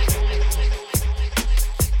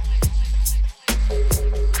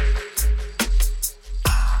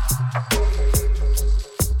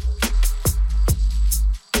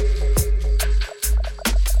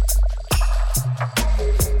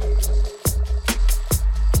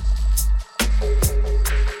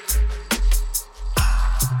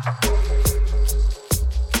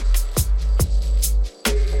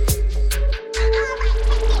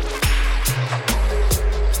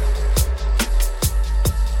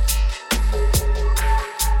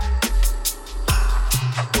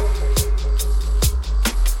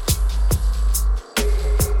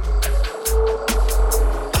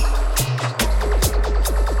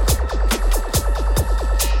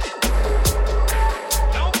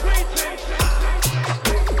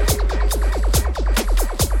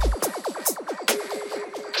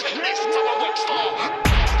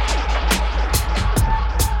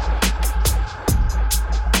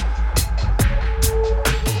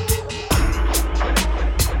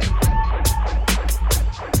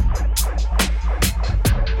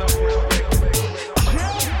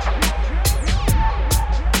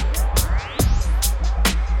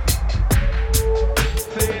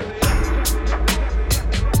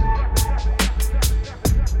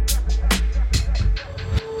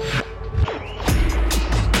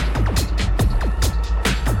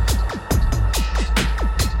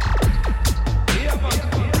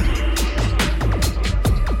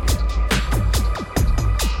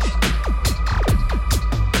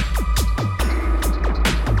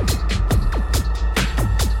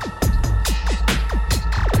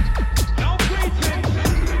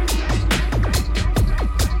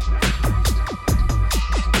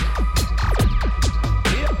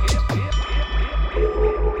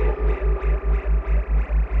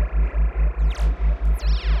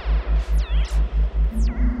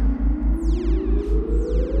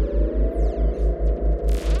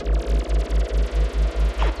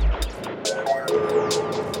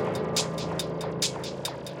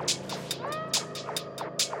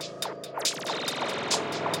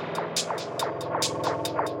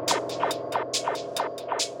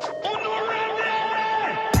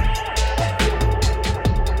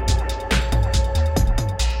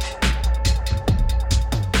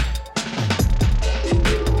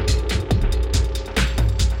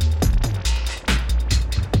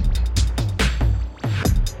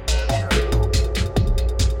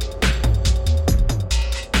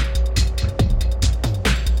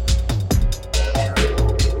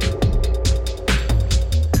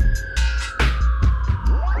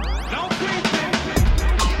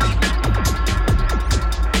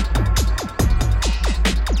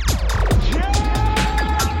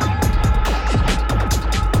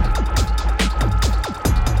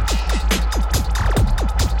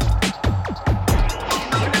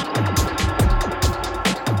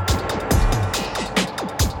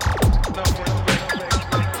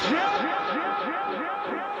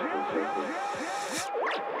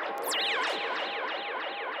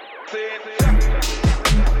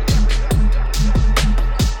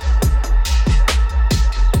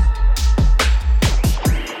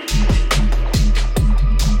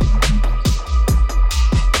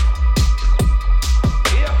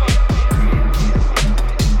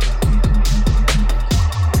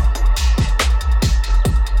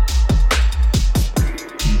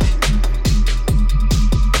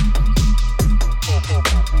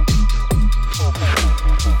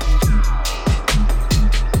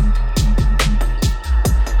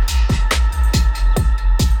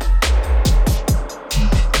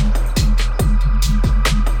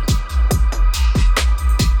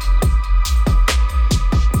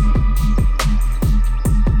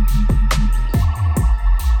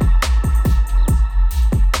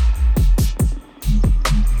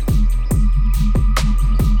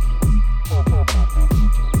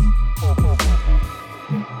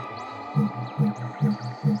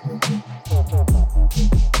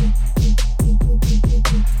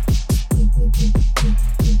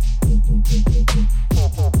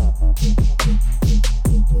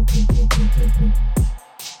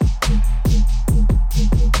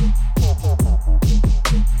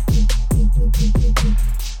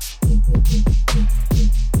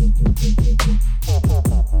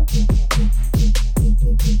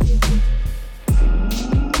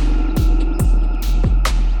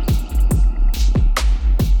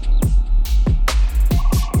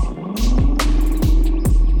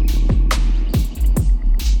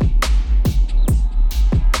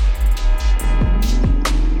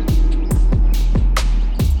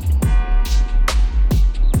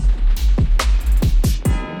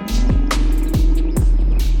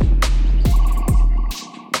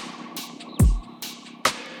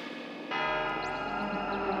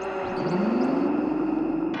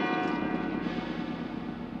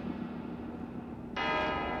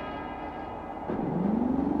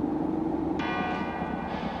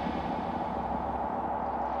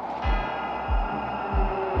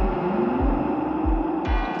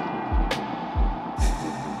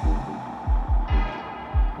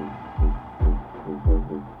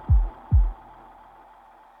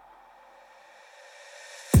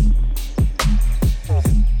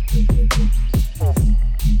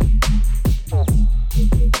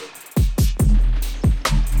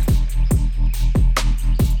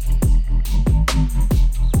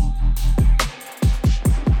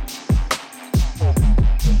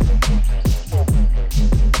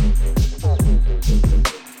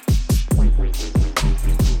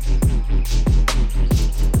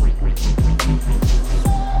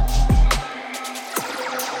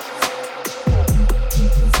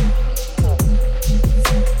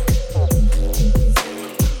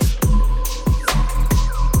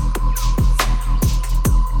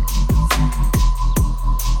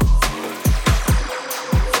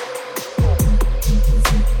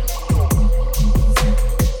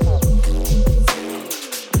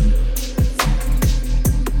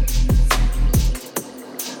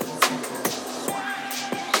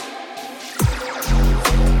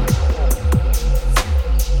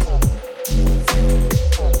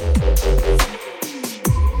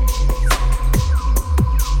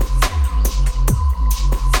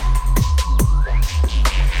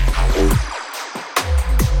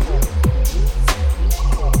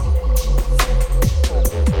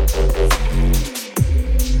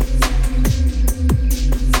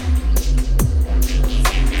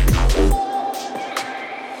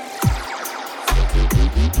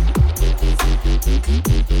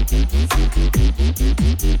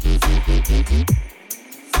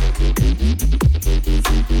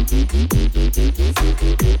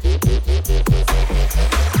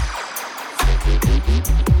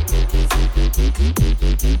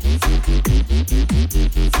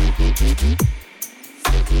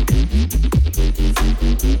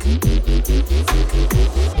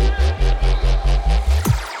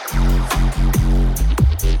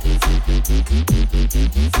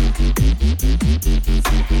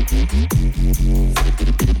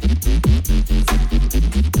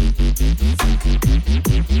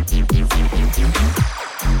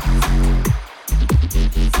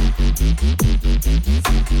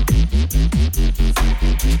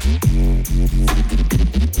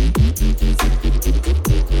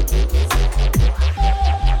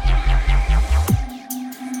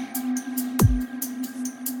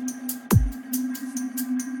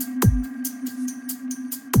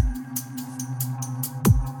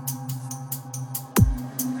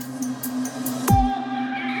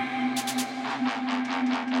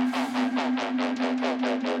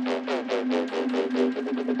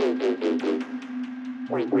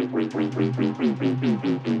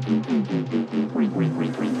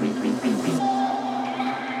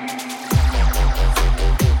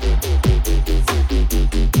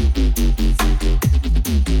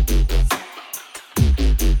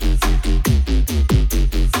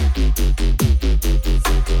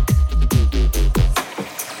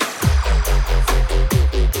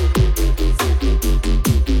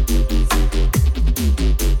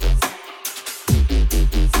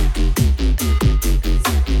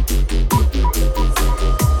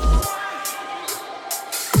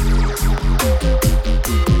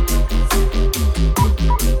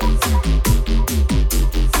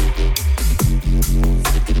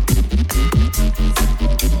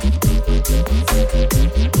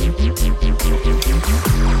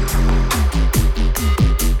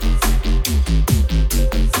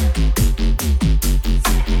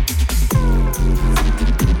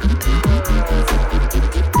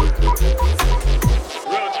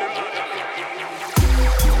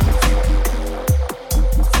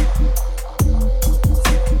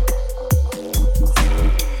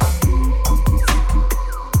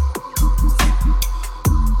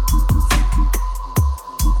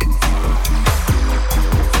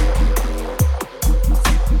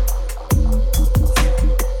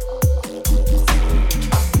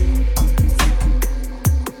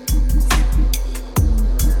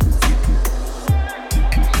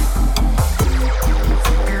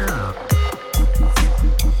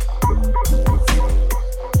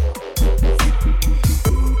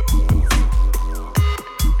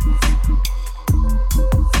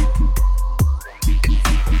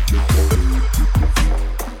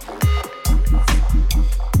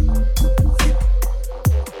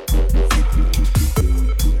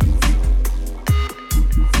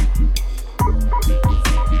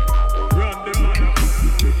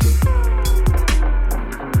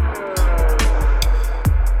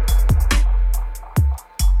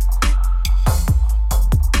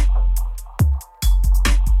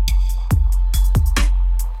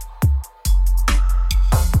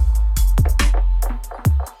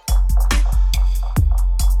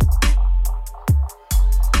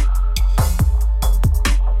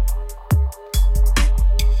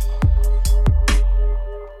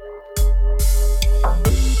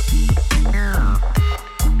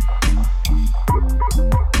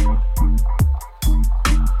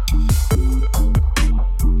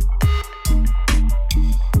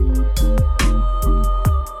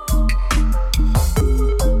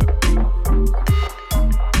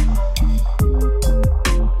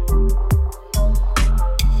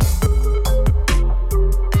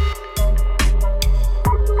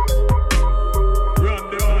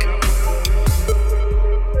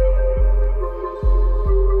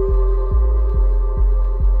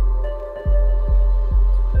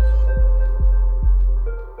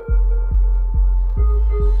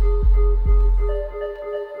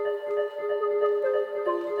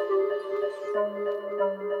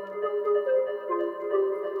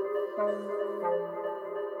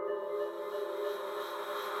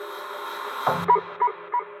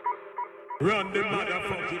 Run the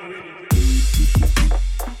motherfucking radio.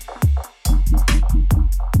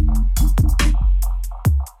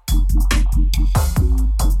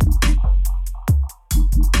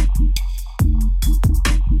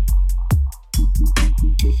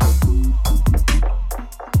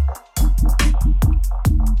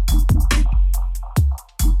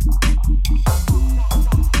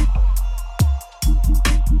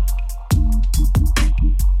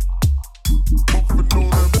 Bumping on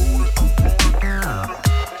that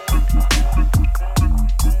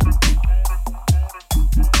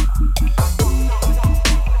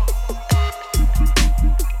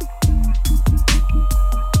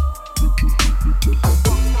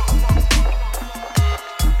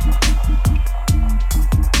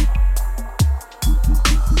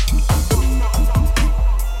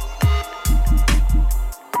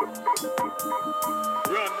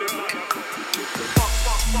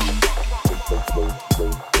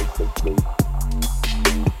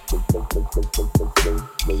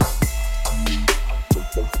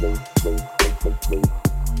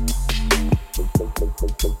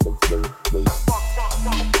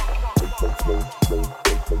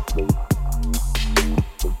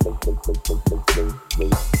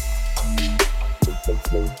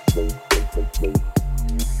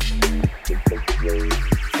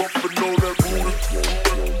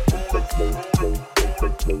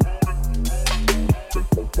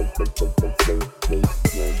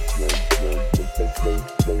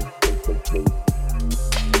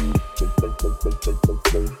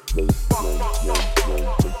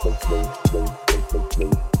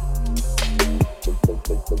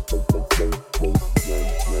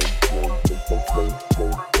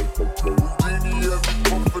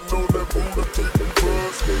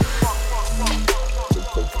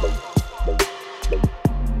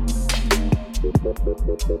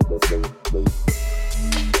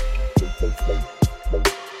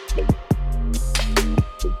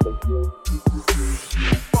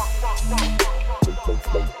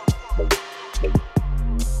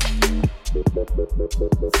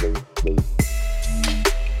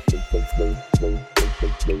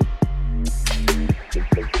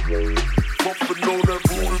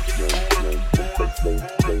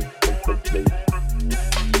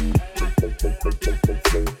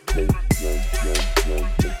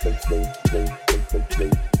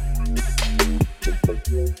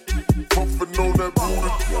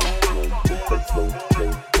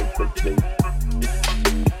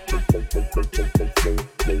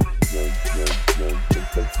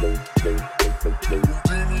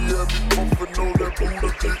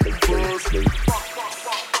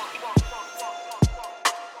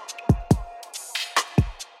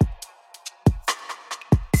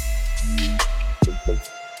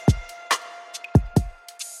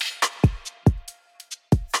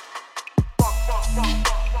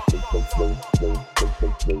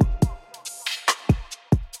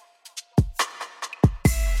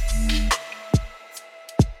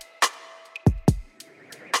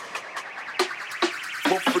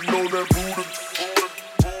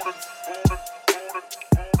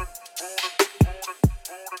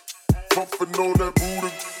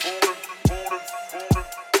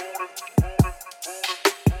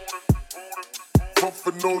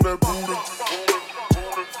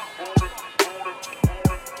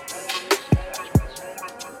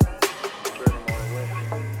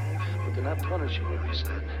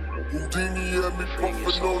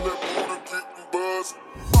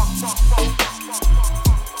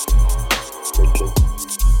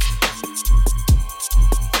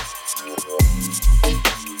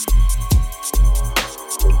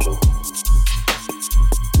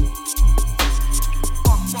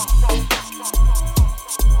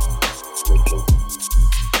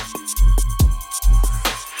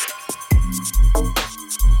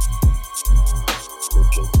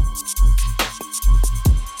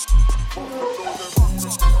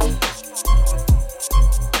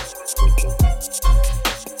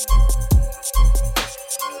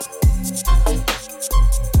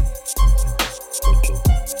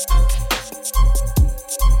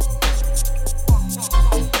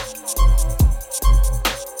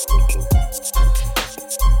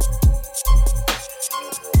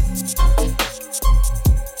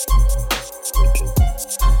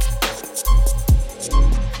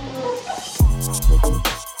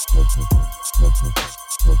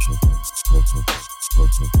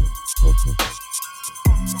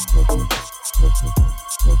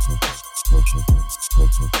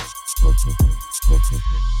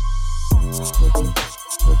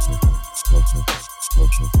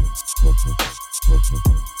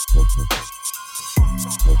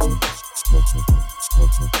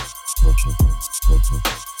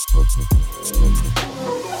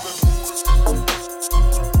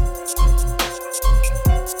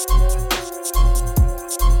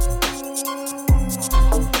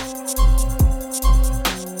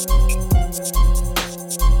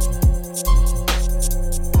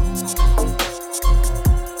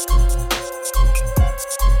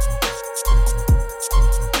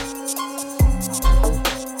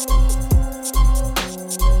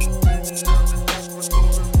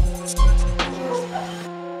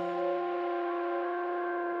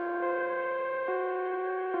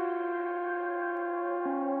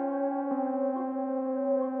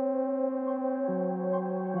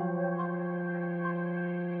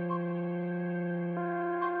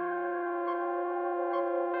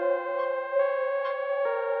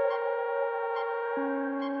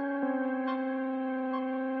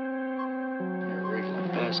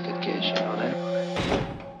Basket case, you know that?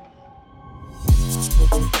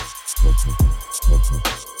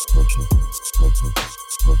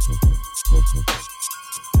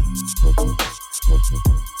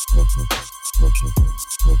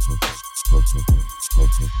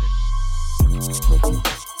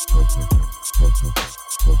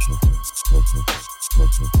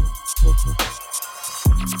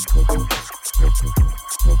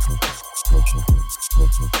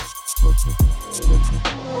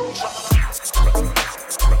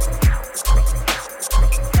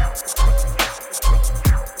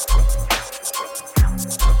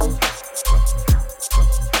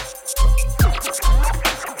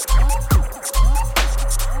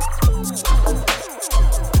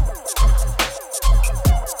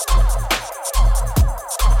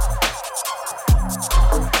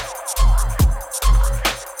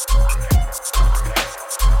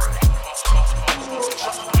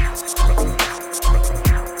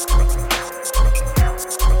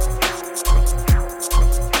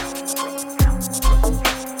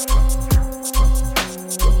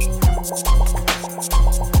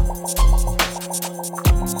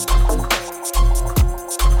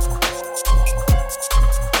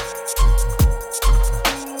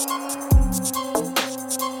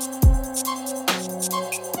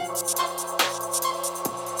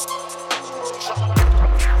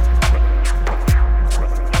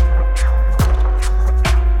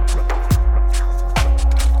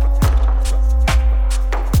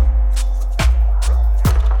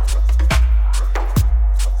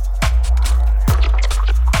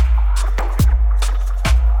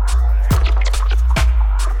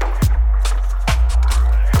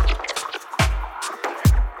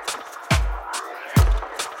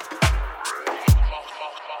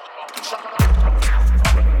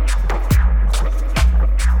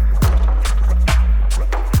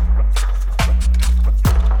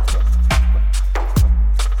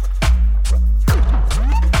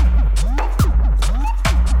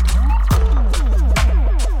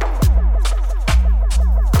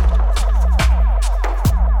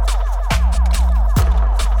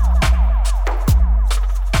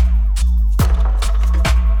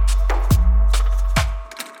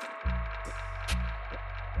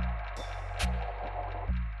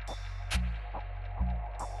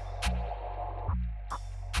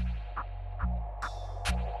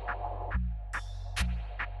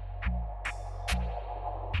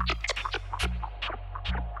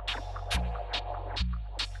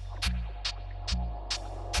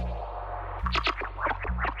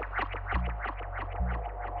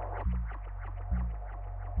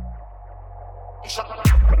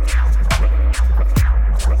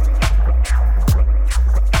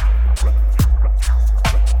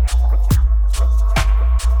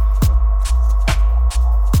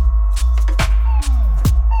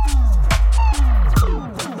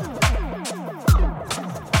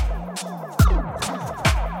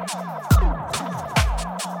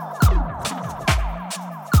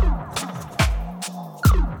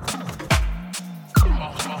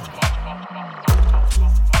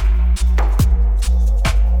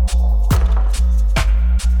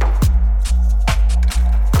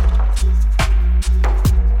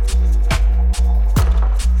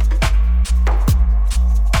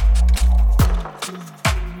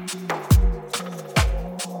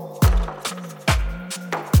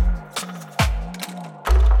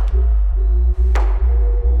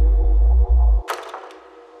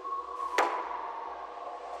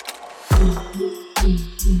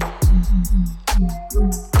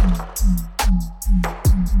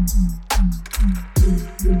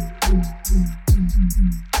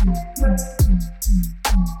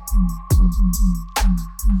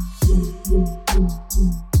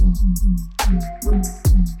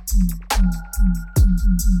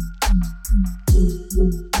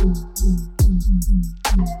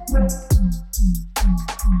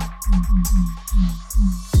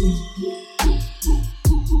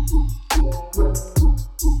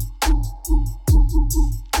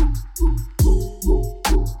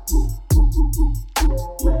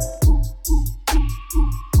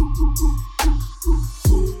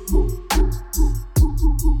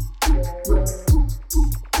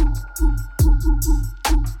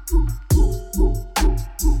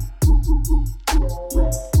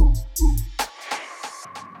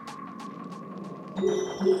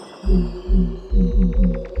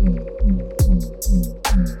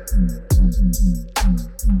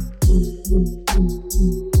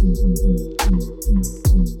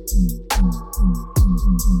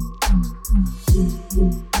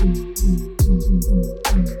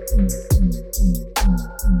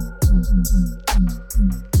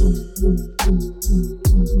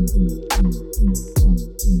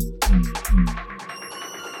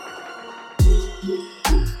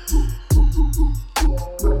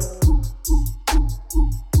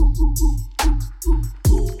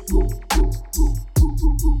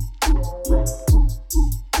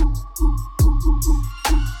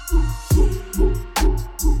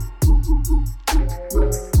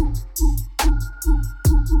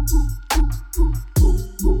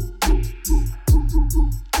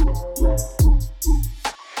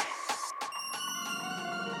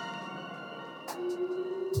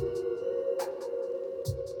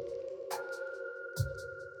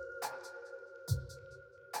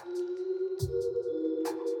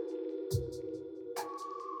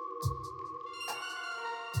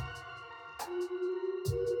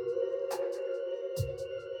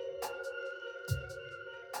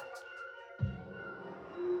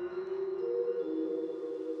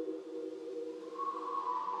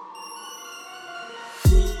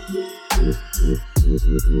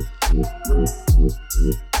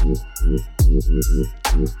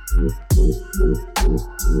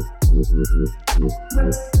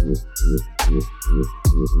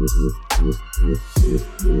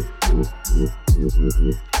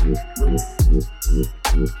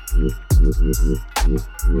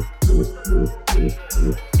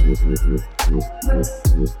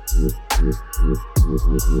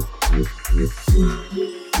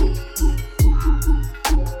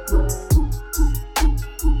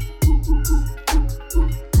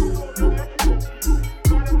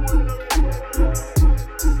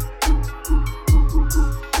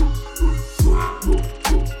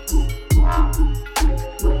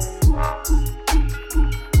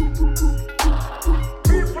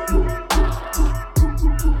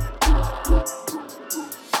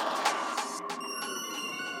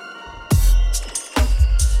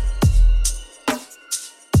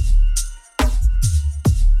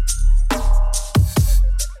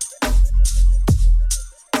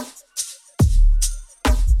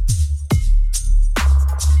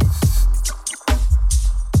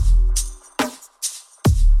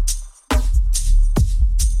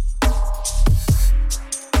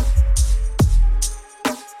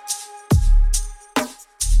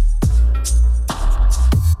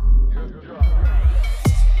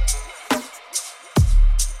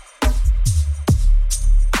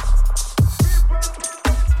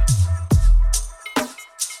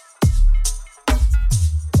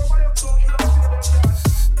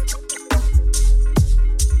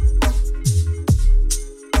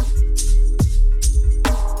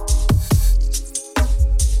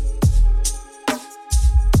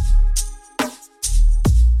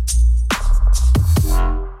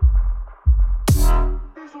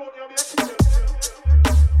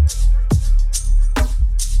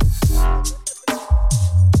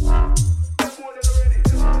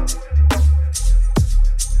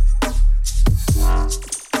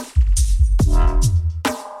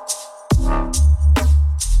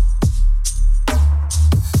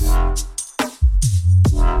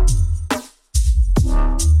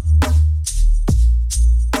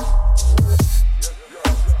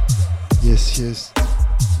 Yes,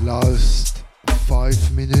 last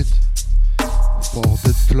 5 minutes for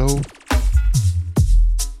that flow.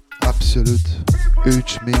 Absolute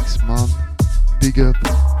huge mix, man. Big up.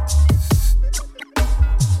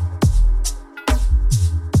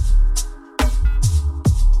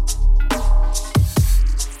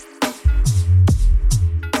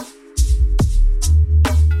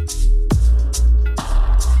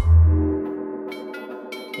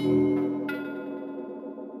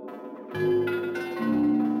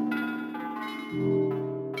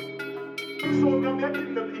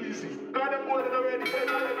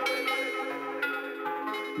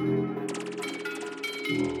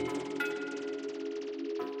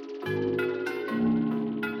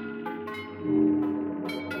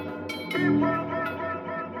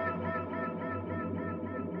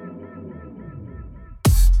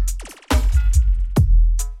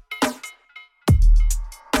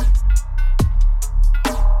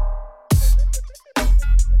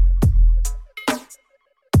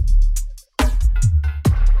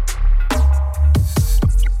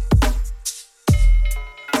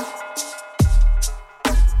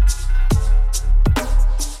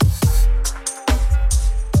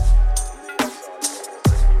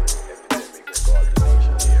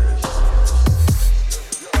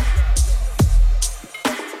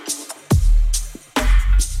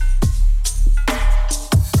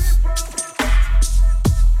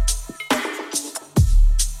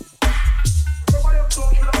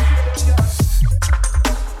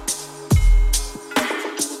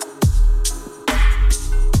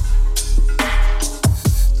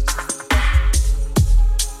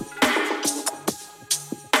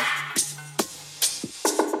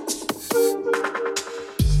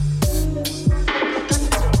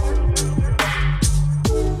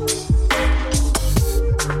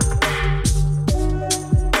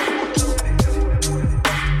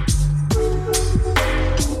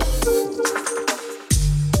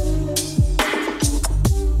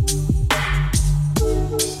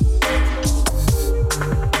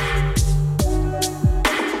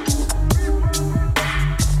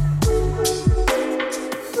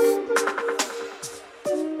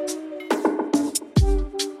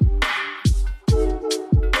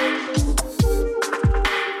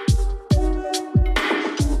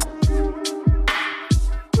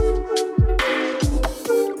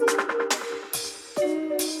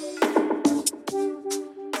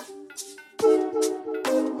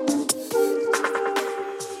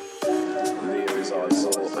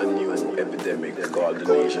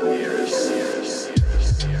 the nation hears.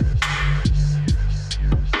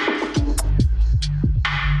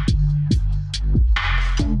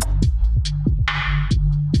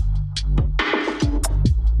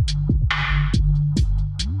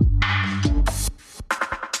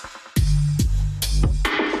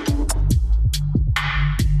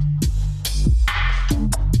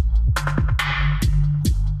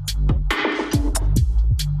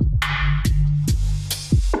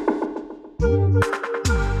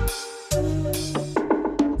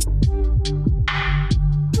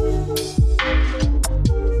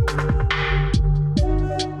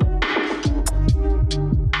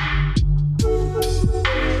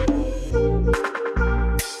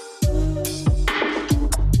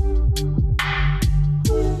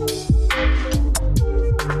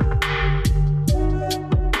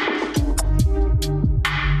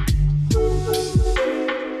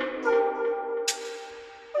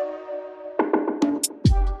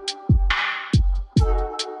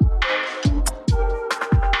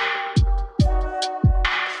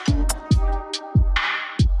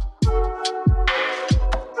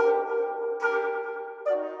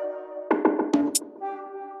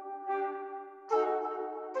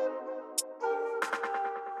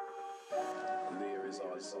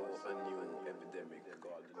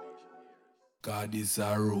 God is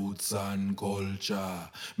a roots and culture.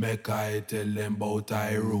 Make I tell them about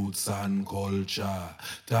I roots and culture.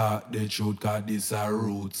 Talk the truth, God is a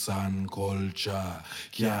roots and culture.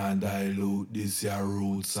 Can't dilute this your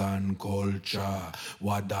roots and culture.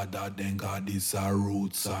 What that then God is a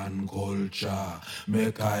roots and culture.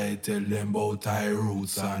 Make I tell them about I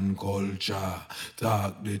roots and culture.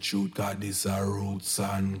 Talk the truth, God is a roots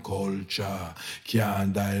and culture.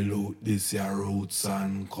 Can't dilute this your roots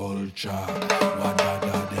and culture. What that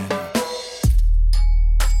then?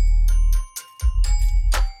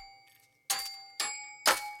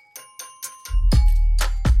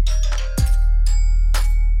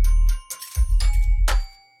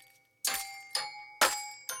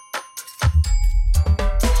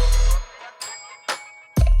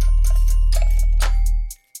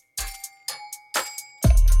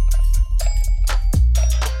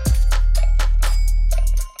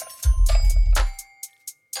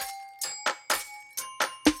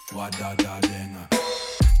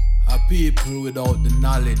 A people without the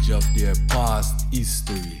knowledge of their past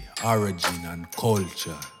history, origin and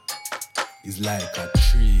culture is like a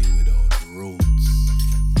tree without roots.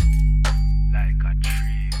 Like a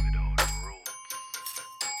tree without roots.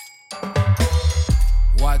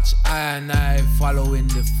 Watch I and I follow in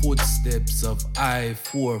the footsteps of I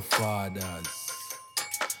forefathers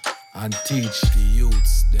and teach the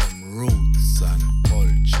youths them roots and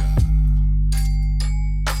culture.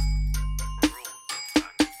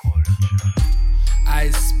 I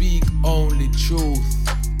speak only truth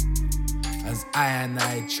as I and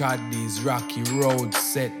I trod these rocky roads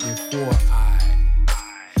set before I,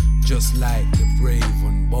 just like the brave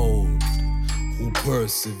and bold who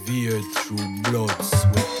persevered through blood,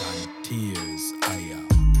 sweat and tears. I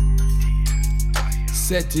am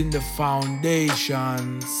setting the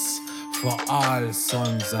foundations for all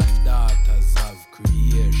sons and daughters of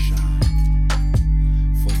creation,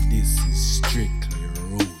 for this is strictly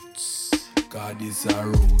roots. God is a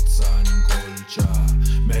roots and culture.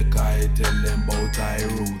 Make I tell them about I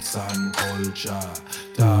roots and culture.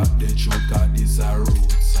 Talk the truth, God is a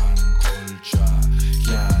roots and culture.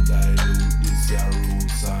 Can't dilute this your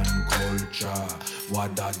roots and culture.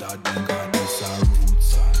 What that then God is a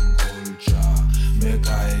roots and culture. Make I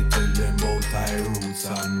tell them about I roots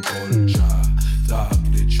and culture. Talk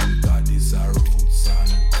the truth, God is a roots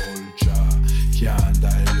and culture. Can't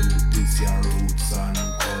dilute this your roots and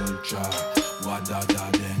culture. What that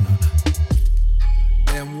then?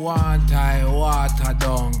 Them want I water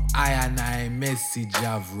down I and I message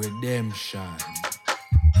of redemption.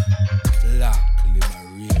 Black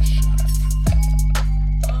liberation.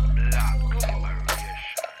 Black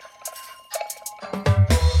liberation.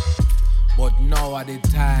 But now at the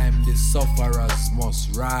time the sufferers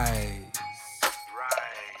must rise.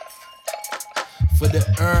 For the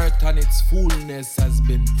earth and its fullness has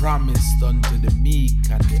been promised unto the meek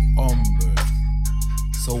and the humble.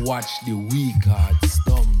 So watch the weak hearts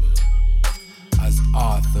stumble as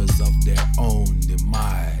authors of their own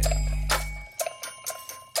demise.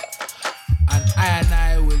 And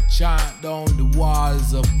I will chant down the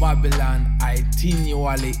walls of Babylon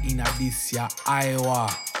continually in Adisia, Iowa.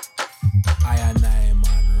 I and I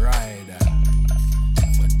man rider,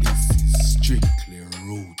 for this is strictly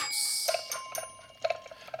roots.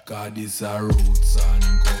 God is a roots and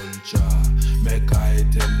culture. Make I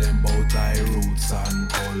tell them about I roots and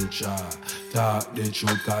culture. Talk the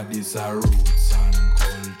truth, cause this a roots and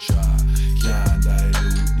culture. Can't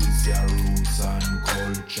dilute this a roots and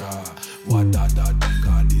culture. What that think,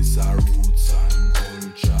 cause this a roots and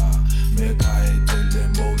culture. Make I tell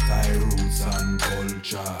them about I roots and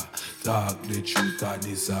culture. Talk the truth, cause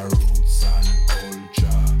this a roots and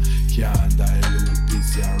culture. Can't dilute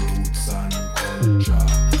this a roots and culture.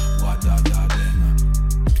 What that then?